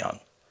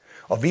mindannyian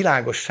a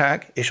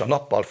világosság és a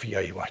nappal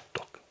fiai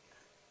vagytok.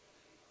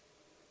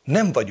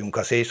 Nem vagyunk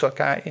az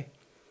éjszakáé,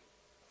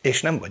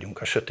 és nem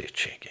vagyunk a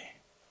sötétségé.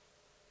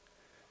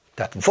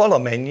 Tehát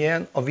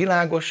valamennyien a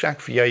világosság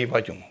fiai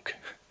vagyunk.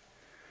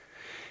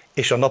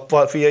 És a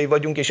nappal fiai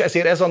vagyunk, és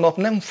ezért ez a nap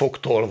nem fog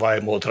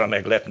tolvajmódra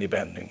meglepni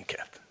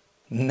bennünket.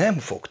 Nem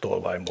fog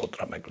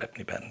tolvajmódra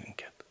meglepni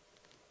bennünket.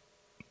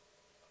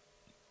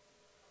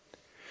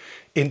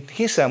 Én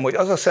hiszem, hogy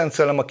az a Szent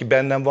Szellem, aki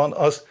bennem van,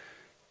 az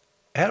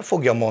el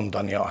fogja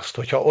mondani azt,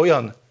 hogyha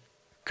olyan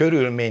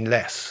körülmény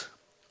lesz,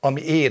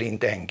 ami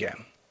érint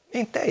engem.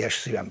 Én teljes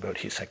szívemből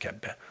hiszek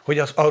ebbe,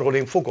 hogy arról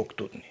én fogok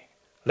tudni.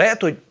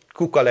 Lehet, hogy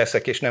kuka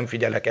leszek, és nem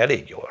figyelek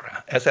elég jól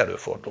rá. Ez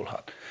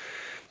előfordulhat.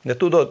 De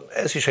tudod,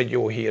 ez is egy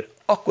jó hír.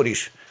 Akkor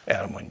is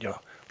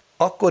elmondja.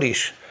 Akkor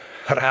is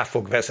rá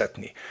fog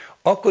vezetni.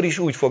 Akkor is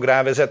úgy fog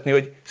rávezetni,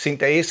 hogy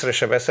szinte észre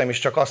se veszem, és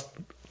csak azt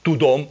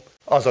tudom,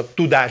 az a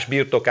tudás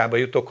birtokába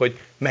jutok, hogy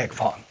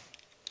megvan.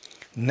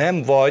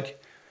 Nem vagy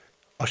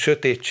a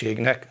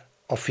sötétségnek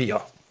a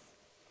fia.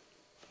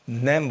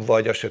 Nem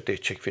vagy a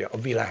sötétség fia, a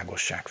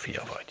világosság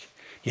fia vagy.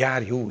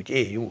 Járj úgy,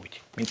 élj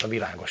úgy, mint a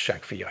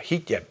világosság fia.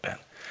 Higgy ebben.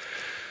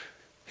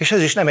 És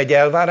ez is nem egy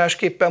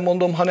elvárásképpen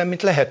mondom, hanem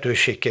mint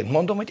lehetőségként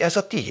mondom, hogy ez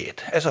a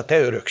tiéd, ez a te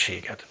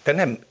örökséged. Te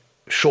nem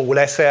só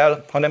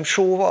leszel, hanem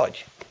só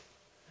vagy.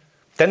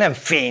 Te nem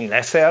fény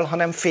leszel,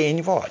 hanem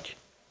fény vagy.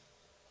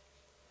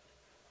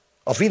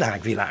 A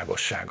világ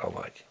világossága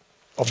vagy.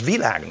 A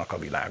világnak a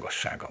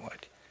világossága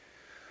vagy.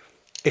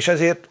 És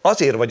azért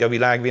vagy a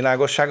világ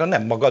világossága,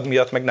 nem magad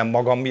miatt, meg nem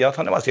magam miatt,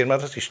 hanem azért,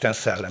 mert az Isten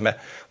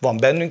szelleme van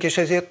bennünk, és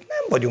ezért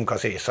nem vagyunk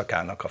az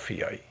éjszakának a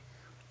fiai.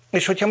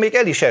 És hogyha még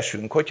el is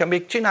esünk, hogyha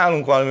még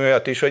csinálunk valami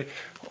olyat is,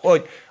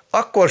 hogy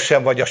akkor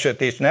sem vagy a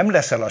sötét, nem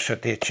leszel a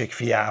sötétség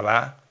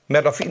fiává,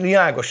 mert a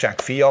világosság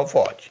fia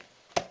vagy.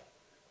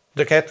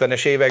 De a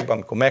 70-es években,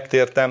 amikor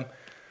megtértem,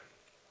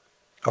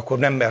 akkor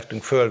nem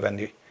mertünk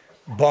fölvenni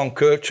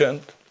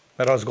bankkölcsönt,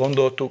 mert azt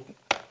gondoltuk, hogy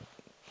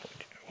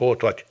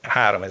volt vagy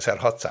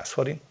 3600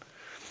 forint,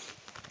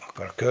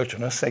 akkor a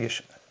kölcsönösszeg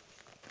is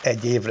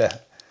egy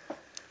évre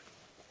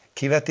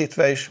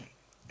kivetítve is,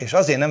 és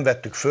azért nem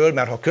vettük föl,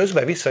 mert ha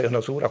közben visszajön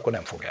az Úr, akkor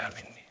nem fog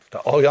elvinni.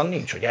 Tehát olyan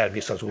nincs, hogy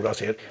elvisz az Úr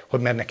azért, hogy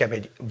mert nekem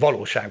egy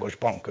valóságos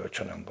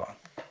bankkölcsönöm van.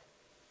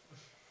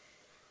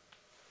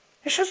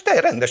 És ezt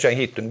rendesen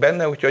hittünk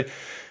benne, úgyhogy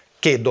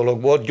két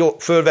dolog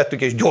volt,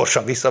 fölvettük és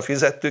gyorsan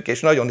visszafizettük, és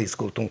nagyon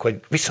izgultunk, hogy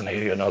vissza ne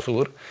jöjjön az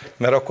Úr,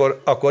 mert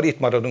akkor itt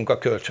maradunk a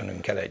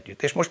kölcsönünkkel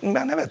együtt. És most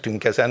már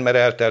nevetünk ezen, mert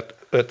eltelt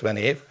 50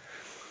 év,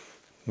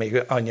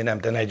 még annyi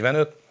nem, de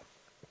 45.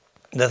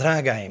 De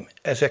drágáim,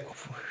 ezek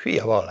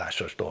hülye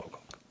vallásos dolgok.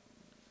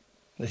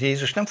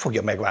 Jézus nem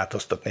fogja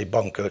megváltoztatni egy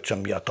bankkölcsön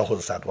miatt a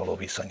hozzád való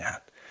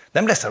viszonyát.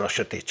 Nem leszel a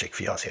sötétség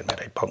fia azért, mert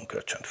egy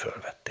bankkölcsönt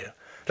fölvettél.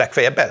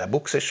 Legfeljebb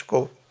belebuksz, és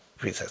akkor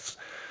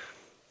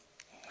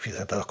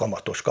fizeted a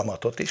kamatos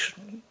kamatot is.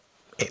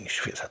 Én is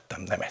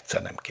fizettem, nem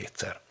egyszer, nem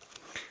kétszer.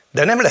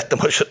 De nem lettem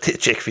a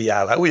sötétség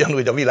fiává,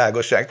 ugyanúgy a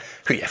világosság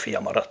hülye fia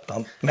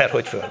maradtam, mert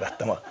hogy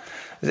fölvettem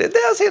de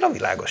azért a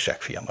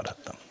világosság fia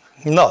maradtam.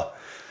 Na,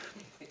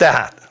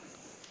 tehát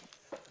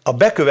a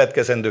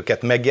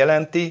bekövetkezendőket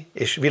megjelenti,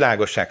 és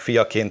világosság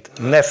fiaként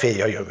ne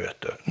félj a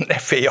jövőtől, ne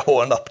félj a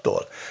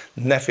holnaptól,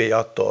 ne félj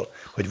attól,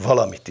 hogy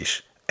valamit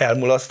is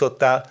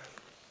elmulasztottál.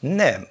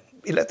 Nem.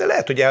 Illetve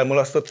lehet, hogy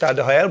elmulasztottál,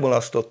 de ha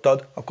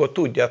elmulasztottad, akkor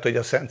tudjad, hogy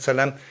a Szent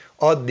Szellem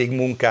addig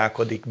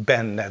munkálkodik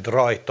benned,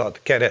 rajtad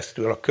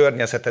keresztül, a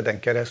környezeteden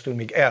keresztül,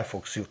 míg el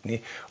fogsz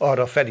jutni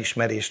arra a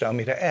felismerésre,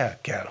 amire el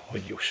kell,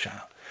 hogy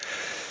jussál.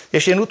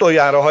 És én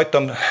utoljára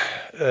hagytam,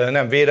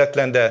 nem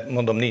véletlen, de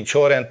mondom, nincs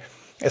sorrend,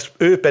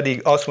 ő pedig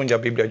azt mondja a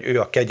Biblia, hogy ő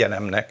a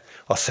kegyelemnek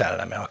a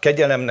szelleme. A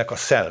kegyelemnek a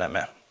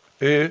szelleme.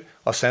 Ő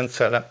a Szent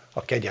Szellem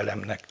a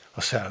kegyelemnek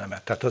a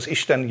szelleme. Tehát az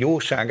Isten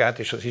jóságát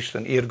és az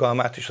Isten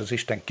irgalmát és az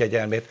Isten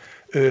kegyelmét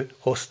ő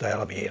hozta el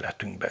a mi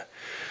életünkbe.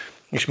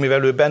 És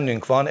mivel ő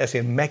bennünk van,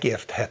 ezért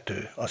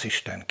megérthető az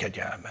Isten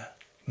kegyelme.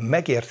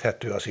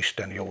 Megérthető az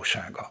Isten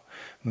jósága.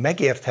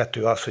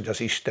 Megérthető az, hogy az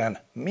Isten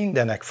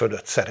mindenek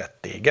fölött szeret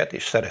téged,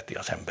 és szereti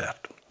az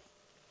embert.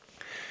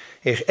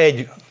 És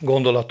egy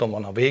gondolatom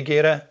van a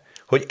végére,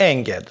 hogy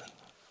engedd,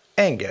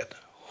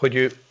 hogy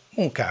ő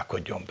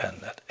munkálkodjon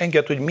benned.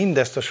 Engedd, hogy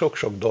mindezt a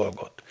sok-sok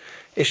dolgot.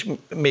 És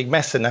még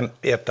messze nem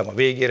értem a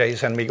végére,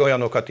 hiszen még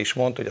olyanokat is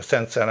mond, hogy a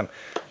Szent Szellem,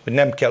 hogy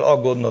nem kell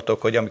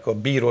aggódnotok, hogy amikor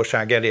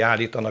bíróság elé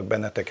állítanak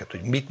benneteket,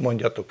 hogy mit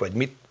mondjatok,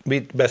 vagy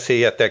mit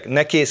beszéljetek,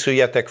 ne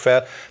készüljetek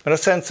fel, mert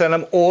a Szent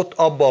Szellem ott,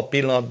 abban a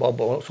pillanatban,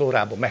 abban az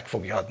órában meg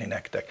fogja adni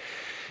nektek.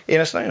 Én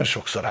ezt nagyon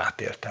sokszor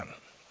átéltem,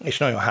 és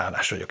nagyon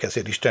hálás vagyok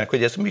ezért Istennek,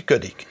 hogy ez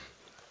működik.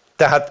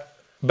 Tehát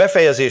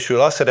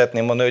befejezésül azt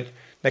szeretném mondani, hogy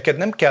neked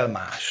nem kell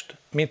mást,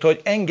 mint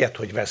hogy engedd,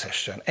 hogy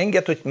vezessen,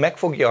 engedd, hogy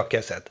megfogja a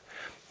kezed.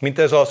 Mint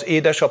ez az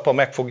édesapa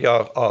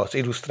megfogja az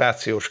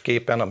illusztrációs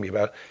képen,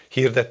 amivel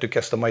hirdettük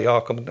ezt a mai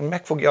alkalmat,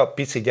 megfogja a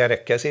pici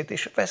gyerek kezét,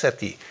 és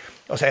vezeti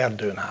az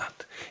erdőn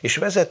át, és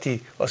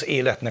vezeti az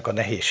életnek a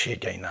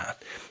nehézségein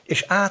át,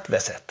 és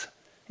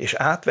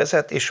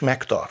átvezet, és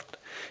megtart.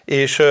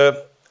 És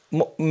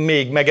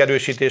még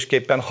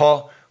megerősítésképpen,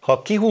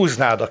 ha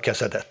kihúznád a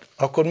kezedet,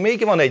 akkor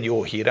még van egy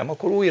jó hírem,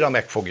 akkor újra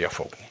meg fogja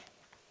fogni.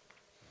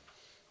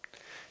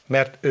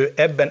 Mert ő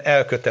ebben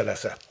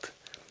elkötelezett,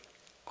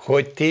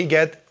 hogy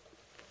téged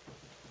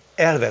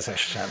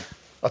elvezessen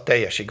a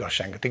teljes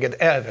igazságot, téged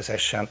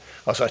elvezessen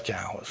az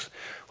atyához,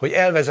 hogy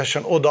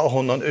elvezessen oda,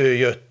 ahonnan ő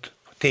jött,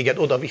 téged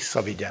oda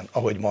visszavigyen,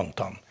 ahogy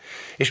mondtam.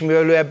 És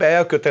mivel ő ebbe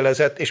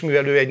elkötelezett, és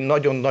mivel ő egy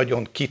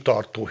nagyon-nagyon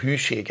kitartó,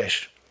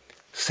 hűséges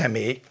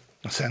személy,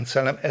 a Szent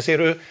Szellem, ezért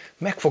ő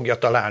meg fogja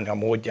találni a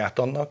módját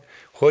annak,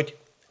 hogy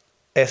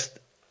ezt,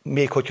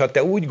 még hogyha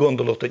te úgy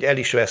gondolod, hogy el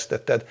is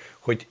vesztetted,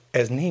 hogy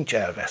ez nincs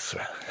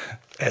elveszve.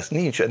 Ez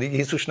nincs,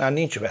 Jézusnál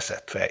nincs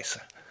veszett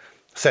fejsze.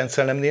 A Szent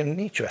Szellemnél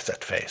nincs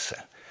veszett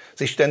fejsze.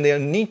 Az Istennél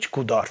nincs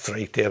kudarcra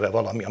ítélve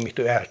valami, amit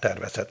ő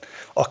eltervezett,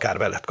 akár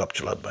veled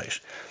kapcsolatban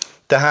is.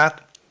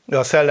 Tehát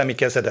a szellemi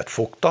kezedet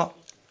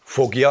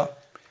fogja,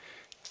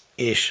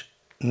 és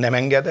nem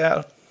enged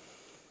el.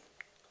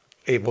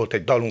 Volt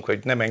egy dalunk, hogy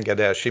nem enged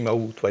el sima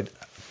út, vagy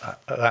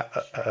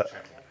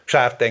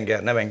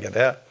sártenger, nem enged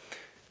el.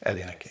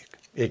 Elénekék.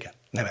 Igen,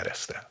 nem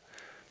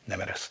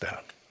ereszt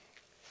el.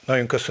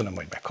 Nagyon köszönöm,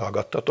 hogy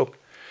meghallgattatok.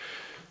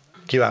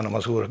 Kívánom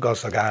az Úr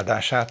gazdag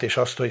áldását, és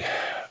azt, hogy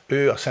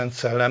ő a Szent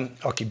Szellem,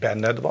 aki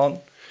benned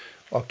van,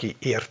 aki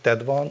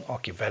érted van,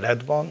 aki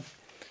veled van,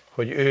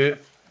 hogy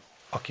ő,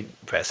 aki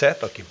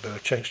vezet, aki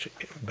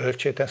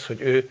bölcsé tesz,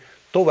 hogy ő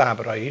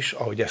továbbra is,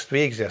 ahogy ezt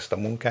végzi, ezt a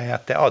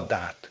munkáját, te add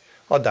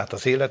át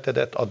az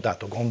életedet, add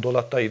át a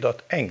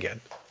gondolataidat, engedd,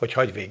 hogy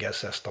hagyj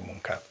végezze ezt a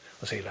munkát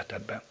az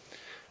életedben.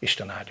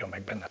 Isten áldjon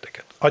meg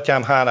benneteket.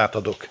 Atyám, hálát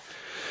adok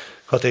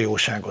a te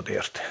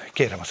jóságodért.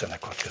 Kérem a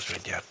zenekart közül,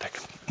 gyertek.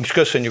 És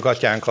köszönjük,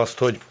 Atyánk, azt,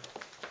 hogy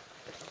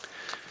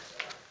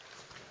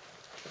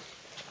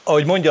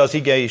ahogy mondja az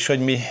ige is, hogy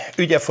mi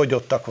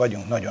ügyefogyottak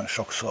vagyunk nagyon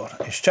sokszor,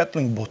 és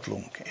csetlünk,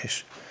 botlunk,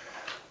 és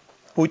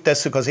úgy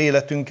tesszük az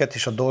életünket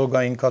és a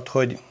dolgainkat,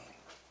 hogy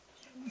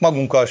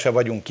magunkkal se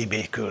vagyunk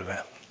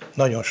kibékülve.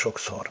 Nagyon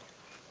sokszor.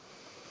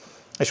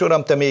 És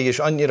Uram, te mégis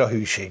annyira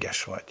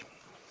hűséges vagy,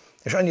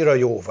 és annyira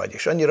jó vagy,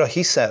 és annyira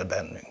hiszel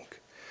bennünk,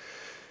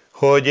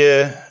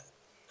 hogy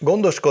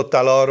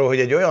gondoskodtál arról, hogy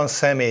egy olyan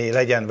személy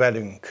legyen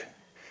velünk,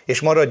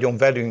 és maradjon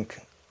velünk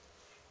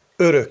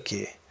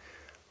örökké,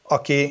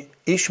 aki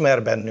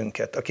ismer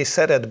bennünket, aki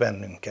szeret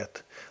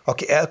bennünket,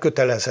 aki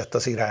elkötelezett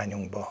az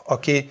irányunkba,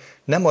 aki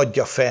nem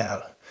adja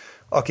fel,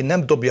 aki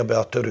nem dobja be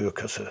a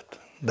törőközöt.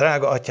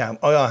 Drága atyám,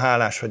 olyan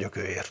hálás vagyok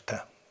ő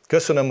érte.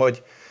 Köszönöm,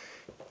 hogy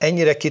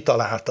ennyire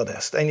kitaláltad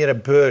ezt, ennyire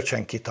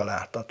bölcsen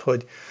kitaláltad,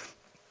 hogy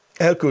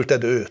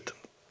elküldted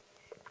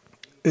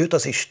őt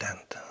az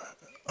Istent,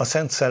 a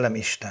Szent Szellem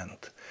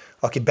Istent,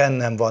 aki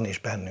bennem van és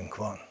bennünk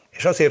van.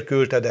 És azért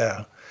küldted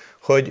el,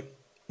 hogy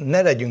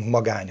ne legyünk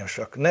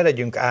magányosak, ne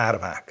legyünk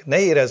árvák, ne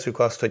érezzük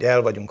azt, hogy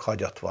el vagyunk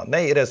hagyatva,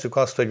 ne érezzük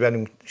azt, hogy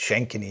velünk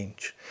senki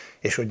nincs,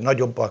 és hogy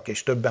nagyobbak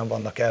és többen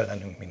vannak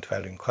ellenünk, mint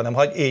velünk, hanem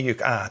hadd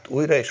éljük át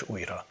újra és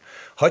újra.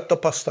 Hadd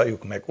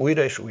tapasztaljuk meg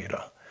újra és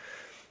újra,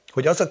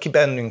 hogy az, aki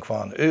bennünk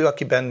van, ő,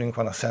 aki bennünk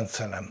van, a Szent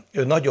Szellem,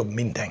 ő nagyobb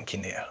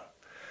mindenkinél.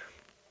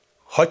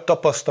 Hadd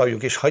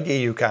tapasztaljuk és hadd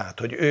éljük át,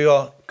 hogy ő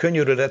a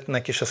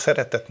könyörületnek és a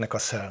szeretetnek a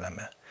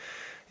szelleme.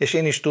 És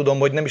én is tudom,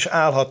 hogy nem is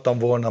állhattam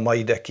volna ma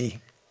ide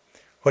ki,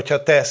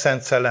 hogyha te,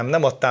 Szent Szellem,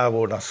 nem adtál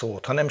volna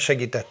szót, ha nem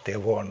segítettél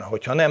volna,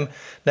 hogyha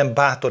nem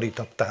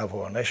bátorítottál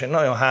volna. És én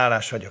nagyon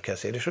hálás vagyok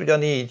ezért. És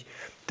ugyanígy,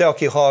 te,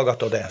 aki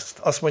hallgatod ezt,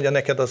 azt mondja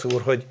neked az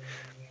Úr, hogy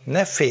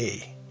ne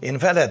félj, én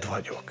veled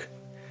vagyok.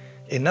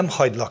 Én nem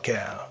hagylak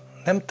el,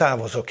 nem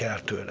távozok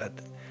el tőled.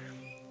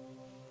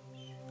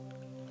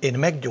 Én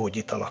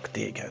meggyógyítalak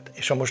téged.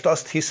 És ha most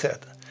azt hiszed,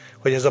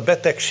 hogy ez a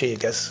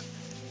betegség,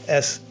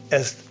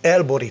 ez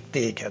elborít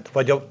téged,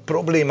 vagy a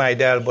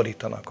problémáid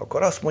elborítanak,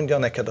 akkor azt mondja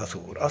neked az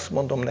Úr, azt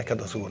mondom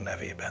neked az Úr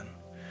nevében,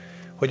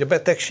 hogy a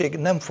betegség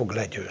nem fog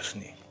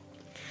legyőzni,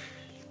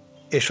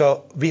 és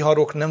a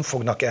viharok nem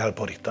fognak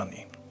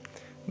elborítani,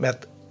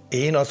 mert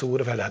én az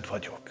Úr veled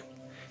vagyok,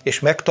 és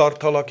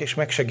megtartalak, és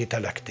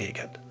megsegítelek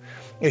téged,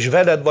 és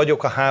veled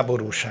vagyok a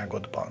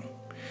háborúságodban,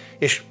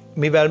 és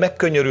mivel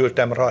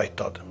megkönyörültem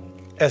rajtad,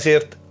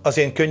 ezért az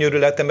én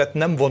könyörületemet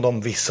nem vonom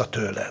vissza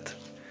tőled.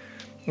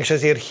 És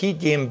ezért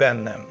higgy én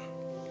bennem,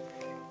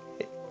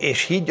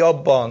 és higgy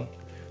abban,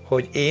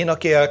 hogy én,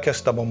 aki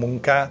elkezdtem a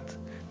munkát,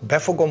 be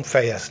fogom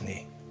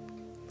fejezni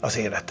az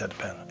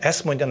életedben.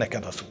 Ezt mondja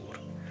neked az Úr.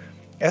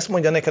 Ezt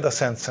mondja neked a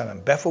Szent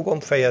Szellem. Be fogom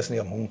fejezni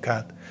a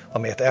munkát,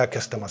 amelyet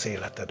elkezdtem az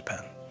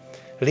életedben.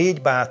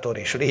 Légy bátor,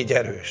 és légy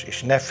erős,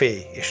 és ne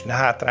félj, és ne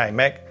hátrálj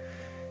meg.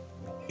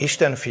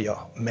 Isten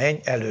fia, menj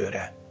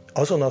előre,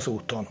 azon az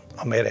úton,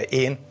 amelyre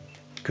én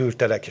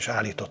küldtelek, és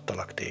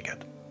állítottalak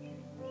téged.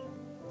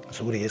 Az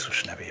Úr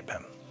Jézus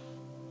nevében.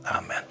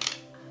 Amen.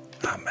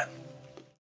 Amen.